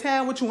spend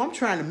time with you. I'm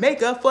trying to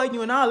make up for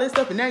you and all this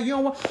stuff. And now you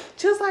don't want.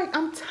 Just like,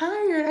 I'm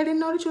tired. I didn't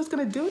know that you was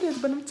going to do this,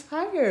 but I'm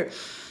tired.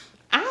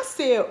 I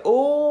said,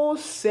 oh,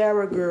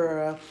 Sarah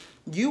girl,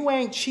 you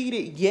ain't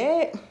cheated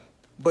yet,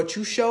 but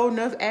you sure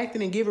enough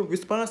acting and giving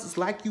responses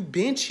like you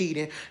been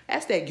cheating.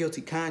 That's that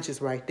guilty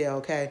conscience right there,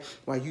 okay?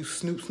 While you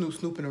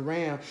snooping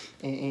around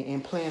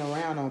and playing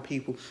around on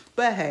people.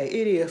 But hey,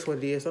 it is what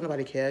it is. Don't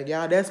nobody care.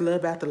 Y'all, that's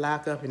love after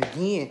lockup. And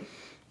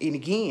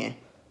again,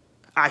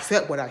 I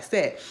said what I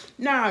said.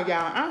 Now,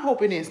 y'all, I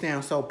hope it didn't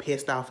sound so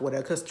pissed off with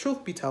her. Because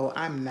truth be told,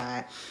 I'm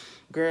not.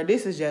 Girl,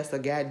 this is just a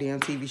goddamn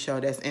TV show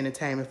that's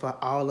entertainment for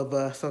all of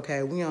us,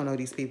 okay? We don't know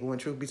these people. And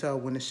truth be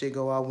told, when the shit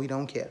go off, we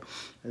don't care.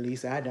 At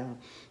least I don't.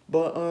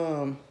 But,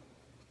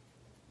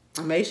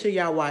 make sure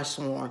y'all watch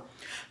Swarm.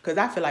 Because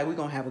I feel like we're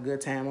going to have a good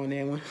time on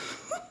that one.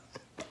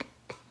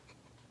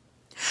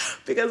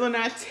 Because when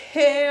I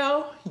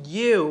tell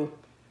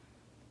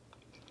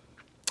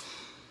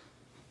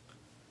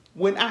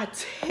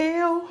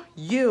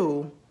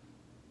you,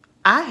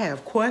 I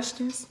have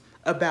questions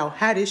about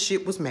how this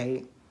shit was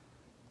made.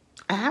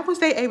 How was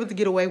they able to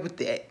get away with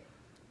that?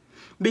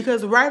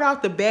 Because right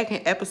off the back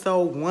in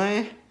episode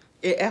one,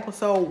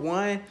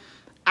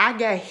 I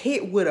got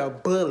hit with a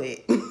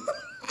bullet.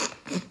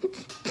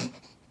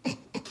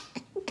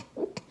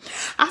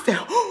 I said,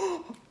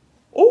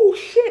 oh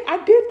shit,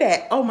 I did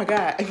that. Oh my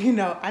God. You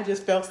know, I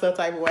just felt some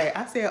type of way.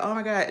 I said, oh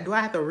my God, do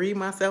I have to read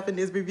myself in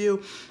this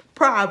review?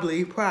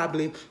 Probably,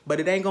 but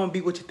it ain't gonna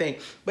be what you think.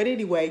 But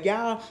anyway,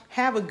 y'all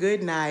have a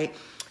good night.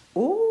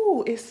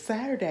 Ooh, it's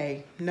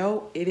Saturday.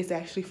 No, it is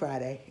actually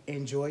Friday.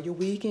 Enjoy your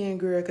weekend,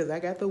 girl, because I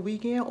got the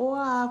weekend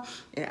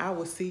off. And I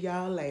will see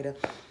y'all later.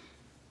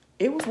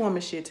 It was warm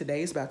as shit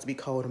today. It's about to be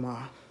cold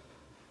tomorrow.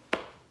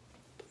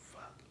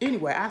 Fuck.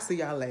 Anyway, I'll see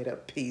y'all later.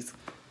 Peace.